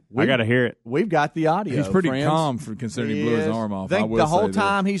 And I got to hear it. We've got the audio. He's pretty friends. calm for considering he blew his arm off. Think the whole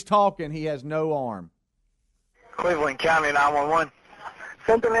time he's talking, he has no arm. Cleveland County 911.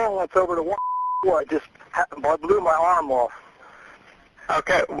 Sent an ambulance over to I just blew my arm off.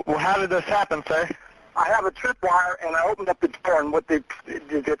 Okay, well, how did this happen, sir? I have a tripwire, and I opened up the door, and the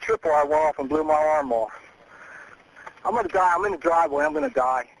tripwire went off and blew my arm off. I'm going to die. I'm in the driveway. I'm going to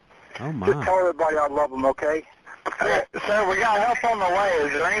die. Oh, my. Just tell everybody I love them, okay? Sir, we got help on the way.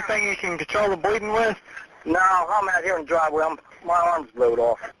 Is there anything you can control the bleeding with? No, I'm out here in the driveway. My arm's blowed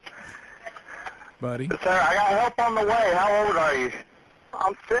off. Buddy? Sir, I got help on the way. How old are you?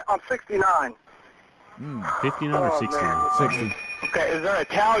 I'm 69. 59 or 69? 60. Okay, is there a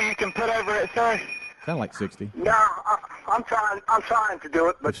towel you can put over it, sir? Sound like 60. No, I'm trying to do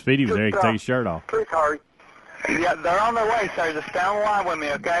it. But If Speedy was there, he could take his shirt off. Please hurry. Yeah, they're on their way, sir. Just stay on the line with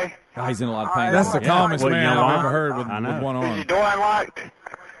me, okay? Oh, he's in a lot of pain. That's the calmest Well, man you know I've why? ever heard with one Is arm. your door unlocked?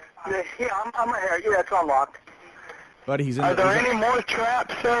 Yeah, I'm right here. Yeah, it's unlocked. Buddy, he's in Are there any more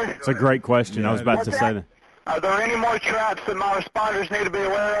traps, sir? It's a great question. I was about to say that. Are there any more traps that my responders need to be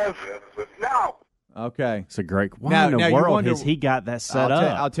aware of? No. Okay. It's a great. Why Now in the you world wonder- has he got that set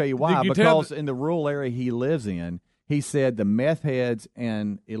up? I'll tell you why. Did you tell Because in the rural area he lives in, he said the meth heads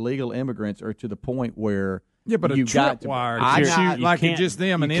and illegal immigrants are to the point where but a you got to tripwire I to got- shoot like you it's just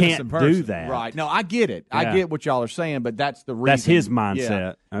them, an you innocent can't person. do that. Right. No, I get it. I Yeah. get what y'all are saying, but that's the reason. That's his Yeah. mindset.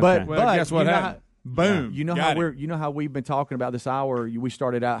 Okay. But Well, guess what you know happened? Boom. You know Got it. you know how we've been talking about this hour. We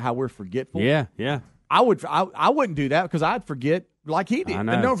started out how we're forgetful. Yeah, yeah. I wouldn't do that because I'd forget like he did. I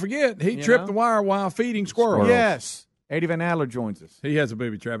know. And don't forget, he You tripped know? the wire while feeding squirrels. Yes. Eddie Van Adler joins us. He has a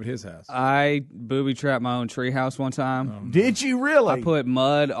booby trap at his house. I booby trapped my own treehouse one time. Did you really? I put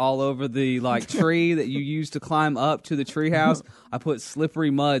mud all over the tree that you use to climb up to the treehouse. I put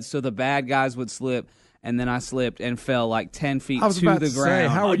slippery mud so the bad guys would slip, and then I slipped and fell like 10 feet I was to about the to ground. say,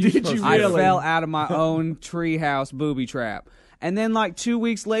 how are you did supposed you to I really? fell out of my own treehouse booby trap. And then like 2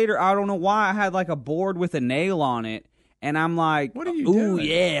 weeks later, I don't know why, I had like a board with a nail on it. And I'm like, What are you ooh, doing?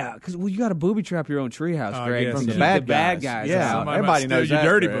 yeah. Because, you got to booby trap your own treehouse, Oh, Greg. yes, to yeah. keep Bad the bad guys. guys Yeah. out. Somebody Everybody might knows steal that,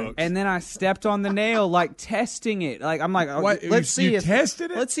 your dirty Greg. books. And then I stepped on the nail, like testing it. Like I'm like, What, let's see you if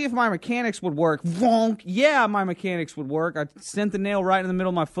tested it? Let's see if my mechanics would work. Vonk. Yeah, my mechanics would work. I sent the nail right in the middle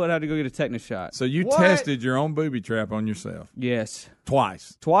of my foot. I had to go get a tetanus shot. So you What? tested your own booby trap on yourself Yes,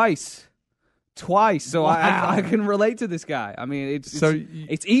 twice. twice. So Wow. I can relate to this guy. I mean, it's So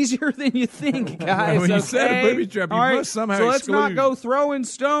it's easier than you think, guys. When you okay? said a booby trap, you All right, must somehow So let's not exclude- go throwing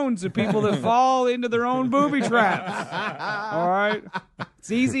stones at people that fall into their own booby traps. All right,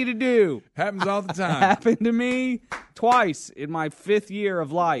 it's easy to do. Happens all the time. Happened to me twice in my 5th year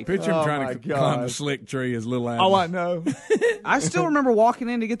of life. Picture him Oh, trying my to climb the gosh. slick tree as little Oh, I Adam. know. I still remember walking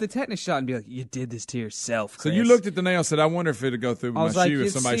in to get the tetanus shot and be like, "You did this to yourself." So Chris." you looked at the nail and said, I wonder if it'd go through I my was like, shoe if "You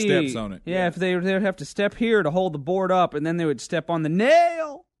somebody see." steps on it. Yeah, if they would have to step here to hold the board up, and then they would step on the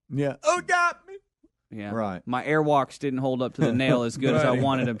nail. Yeah. Oh, got me. Yeah, Right. My airwalks didn't hold up to the nail as good as I Buddy.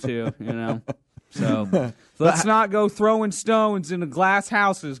 wanted them to. You know. So let's not go throwing stones into glass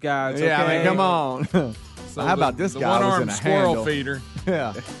houses, guys. Yeah, okay? I mean, come on. So How about this the guy was in one-armed a squirrel handle? feeder.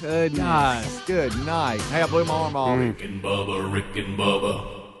 Yeah. Goodness. Guys, good night. Hey, I blew my arm off. Rick and Bubba.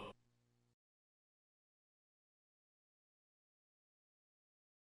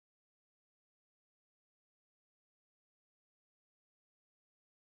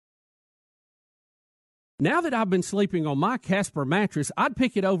 Now that I've been sleeping on my Casper mattress, I'd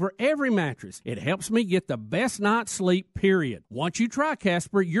pick it over every mattress. It helps me get the best night's sleep, period. Once you try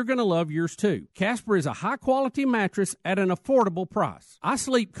Casper, you're going to love yours too. Casper is a high-quality mattress at an affordable price. I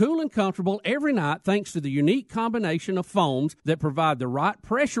sleep cool and comfortable every night thanks to the unique combination of foams that provide the right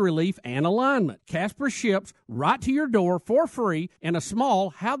pressure relief and alignment. Casper ships right to your door for free in a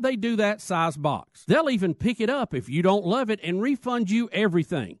small how'd-they-do-that size box. They'll even pick it up if you don't love it and refund you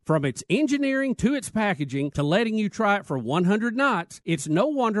everything. From its engineering to its packaging to letting you try it for 100 nights, it's no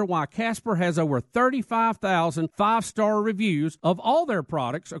wonder why Casper has over 35,000 five-star reviews of all their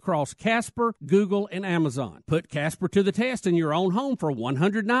products across Casper, Google, and Amazon. Put Casper to the test in your own home for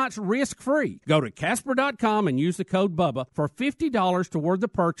 100 nights risk-free. Go to Casper.com and use the code BUBBA for $50 toward the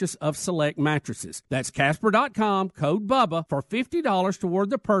purchase of select mattresses. That's Casper.com, code BUBBA for $50 toward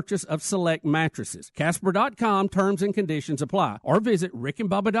the purchase of select mattresses. Casper.com, terms and conditions apply. Or visit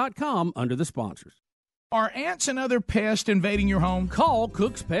rickandbubba.com under the sponsors. Are ants and other pests invading your home? Call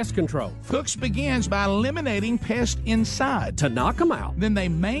Cook's Pest Control. Cook's begins by eliminating pests inside. To knock them out. Then they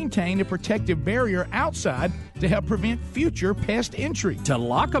maintain a protective barrier outside to help prevent future pest entry. To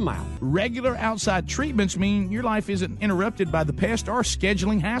lock them out. Regular outside treatments mean your life isn't interrupted by the pest or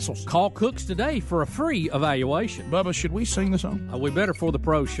scheduling hassles. Call Cook's today for a free evaluation. Bubba, should we sing the song? We better for the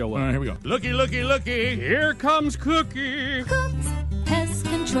pros show up. All right, here we go. Looky, looky, looky. Here comes Cookie. Cook's Pest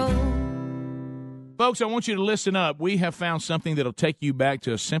Control. Folks, I want you to listen up. We have found something that'll take you back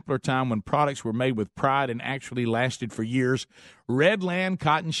to a simpler time when products were made with pride and actually lasted for years. Redland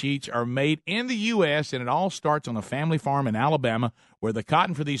cotton sheets are made in the U.S., and it all starts on a family farm in Alabama where the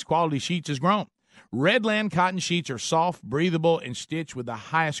cotton for these quality sheets is grown. Redland cotton sheets are soft, breathable, and stitched with the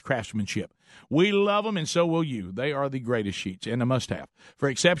highest craftsmanship. We love them, and so will you. They are the greatest sheets and a must-have. For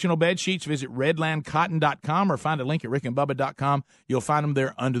exceptional bed sheets, visit redlandcotton.com or find a link at rickandbubba.com. You'll find them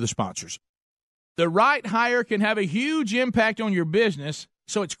there under the sponsors. The right hire can have a huge impact on your business,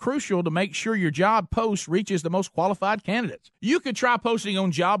 so it's crucial to make sure your job post reaches the most qualified candidates. You could try posting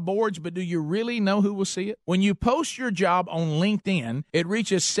on job boards, but do you really know who will see it? When you post your job on LinkedIn, it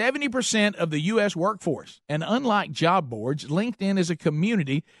reaches 70% of the U.S. workforce. And unlike job boards, LinkedIn is a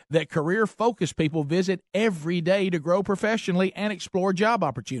community that career-focused people visit every day to grow professionally and explore job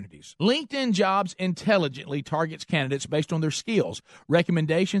opportunities. LinkedIn Jobs intelligently targets candidates based on their skills,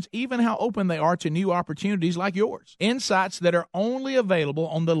 recommendations, even how open they are to new opportunities like yours. Insights that are only available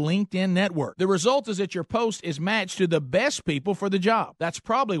on the LinkedIn network. The result is that your post is matched to the best people for the job. That's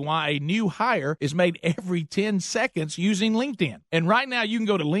probably why a new hire is made every 10 seconds using LinkedIn. And right now you can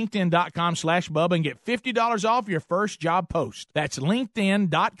go to linkedin.com/Bubba and get $50 off your first job post. That's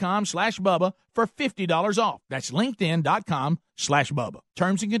linkedin.com/Bubba for $50 off. That's linkedin.com/Bubba.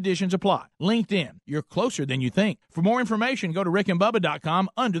 Terms and conditions apply. LinkedIn, you're closer than you think. For more information, go to rickandbubba.com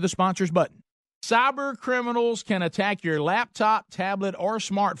under the sponsors button. Cyber criminals can attack your laptop, tablet, or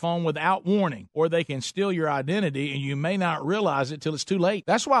smartphone without warning, or they can steal your identity, and you may not realize it till it's too late.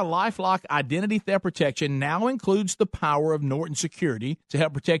 That's why LifeLock Identity Theft Protection now includes the power of Norton Security to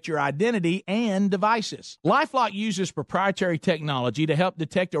help protect your identity and devices. LifeLock uses proprietary technology to help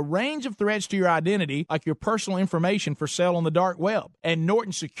detect a range of threats to your identity, like your personal information for sale on the dark web. And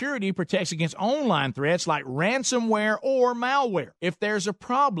Norton Security protects against online threats like ransomware or malware. If there's a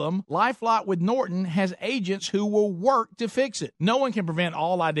problem, LifeLock with Norton has agents who will work to fix it. No one can prevent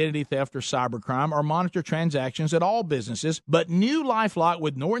all identity theft or cybercrime or monitor transactions at all businesses, but new LifeLock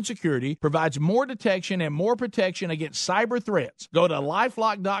with Norton Security provides more detection and more protection against cyber threats. Go to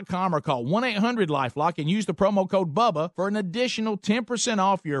LifeLock.com or call 1-800-LifeLock and use the promo code BUBBA for an additional 10%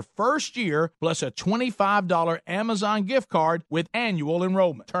 off your first year plus a $25 Amazon gift card with annual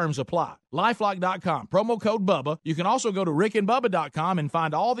enrollment. Terms apply. LifeLock.com, promo code BUBBA. You can also go to rickandbubba.com and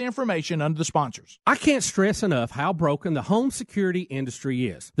find all the information under the sponsors. I can't stress enough how broken the home security industry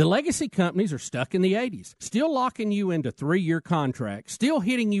is. The legacy companies are stuck in the 80s, still locking you into 3-year contracts, still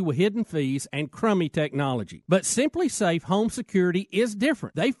hitting you with hidden fees and crummy technology. But Simply Safe Home Security is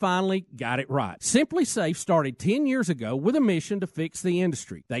different. They finally got it right. Simply Safe started 10 years ago with a mission to fix the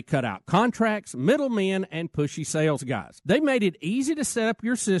industry. They cut out contracts, middlemen, and pushy sales guys. They made it easy to set up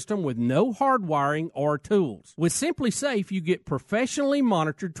your system with no hardwiring or tools. With Simply Safe, you get professionally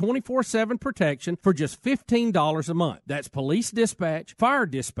monitored 24/7 protection for just $15 a month. That's police dispatch, fire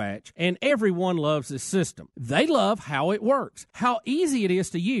dispatch, and everyone loves this system. They love how it works, how easy it is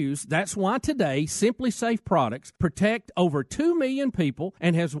to use. That's why today Simply Safe products protect over 2 million people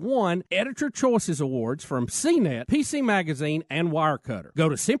and has won Editor Choices Awards from CNET, PC Magazine, and Wirecutter. Go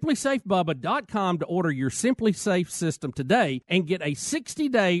to simplysafebubba.com to order your Simply Safe system today and get a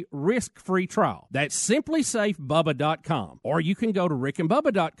 60-day risk risk-free trial. That's simplysafebubba.com. Or you can go to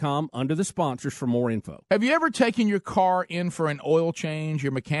rickandbubba.com under the sponsors for more info. Have you ever taken your car in for an oil change,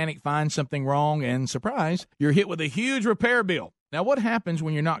 your mechanic finds something wrong, and surprise, you're hit with a huge repair bill? Now, what happens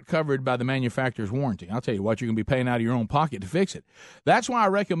when you're not covered by the manufacturer's warranty? I'll tell you what, you're going to be paying out of your own pocket to fix it. That's why I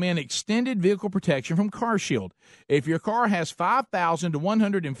recommend extended vehicle protection from CarShield. If your car has 5,000 to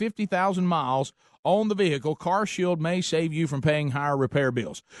 150,000 miles on the vehicle, CarShield may save you from paying higher repair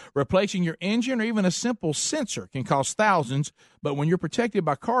bills. Replacing your engine or even a simple sensor can cost thousands, but when you're protected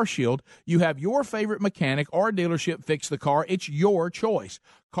by CarShield, you have your favorite mechanic or dealership fix the car. It's your choice.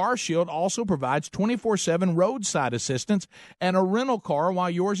 CarShield also provides 24/7 roadside assistance and a rental car while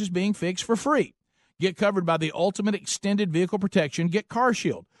yours is being fixed for free. Get covered by the ultimate extended vehicle protection. Get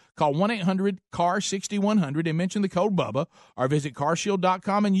CarShield. Call 1-800-CAR-6100 and mention the code BUBBA, or visit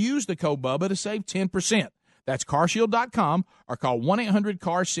carshield.com and use the code BUBBA to save 10%. That's carshield.com, or call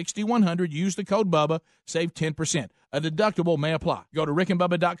 1-800-CAR-6100, use the code BUBBA, save 10%. A deductible may apply. Go to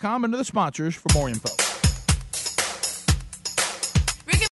rickandbubba.com under the sponsors for more info.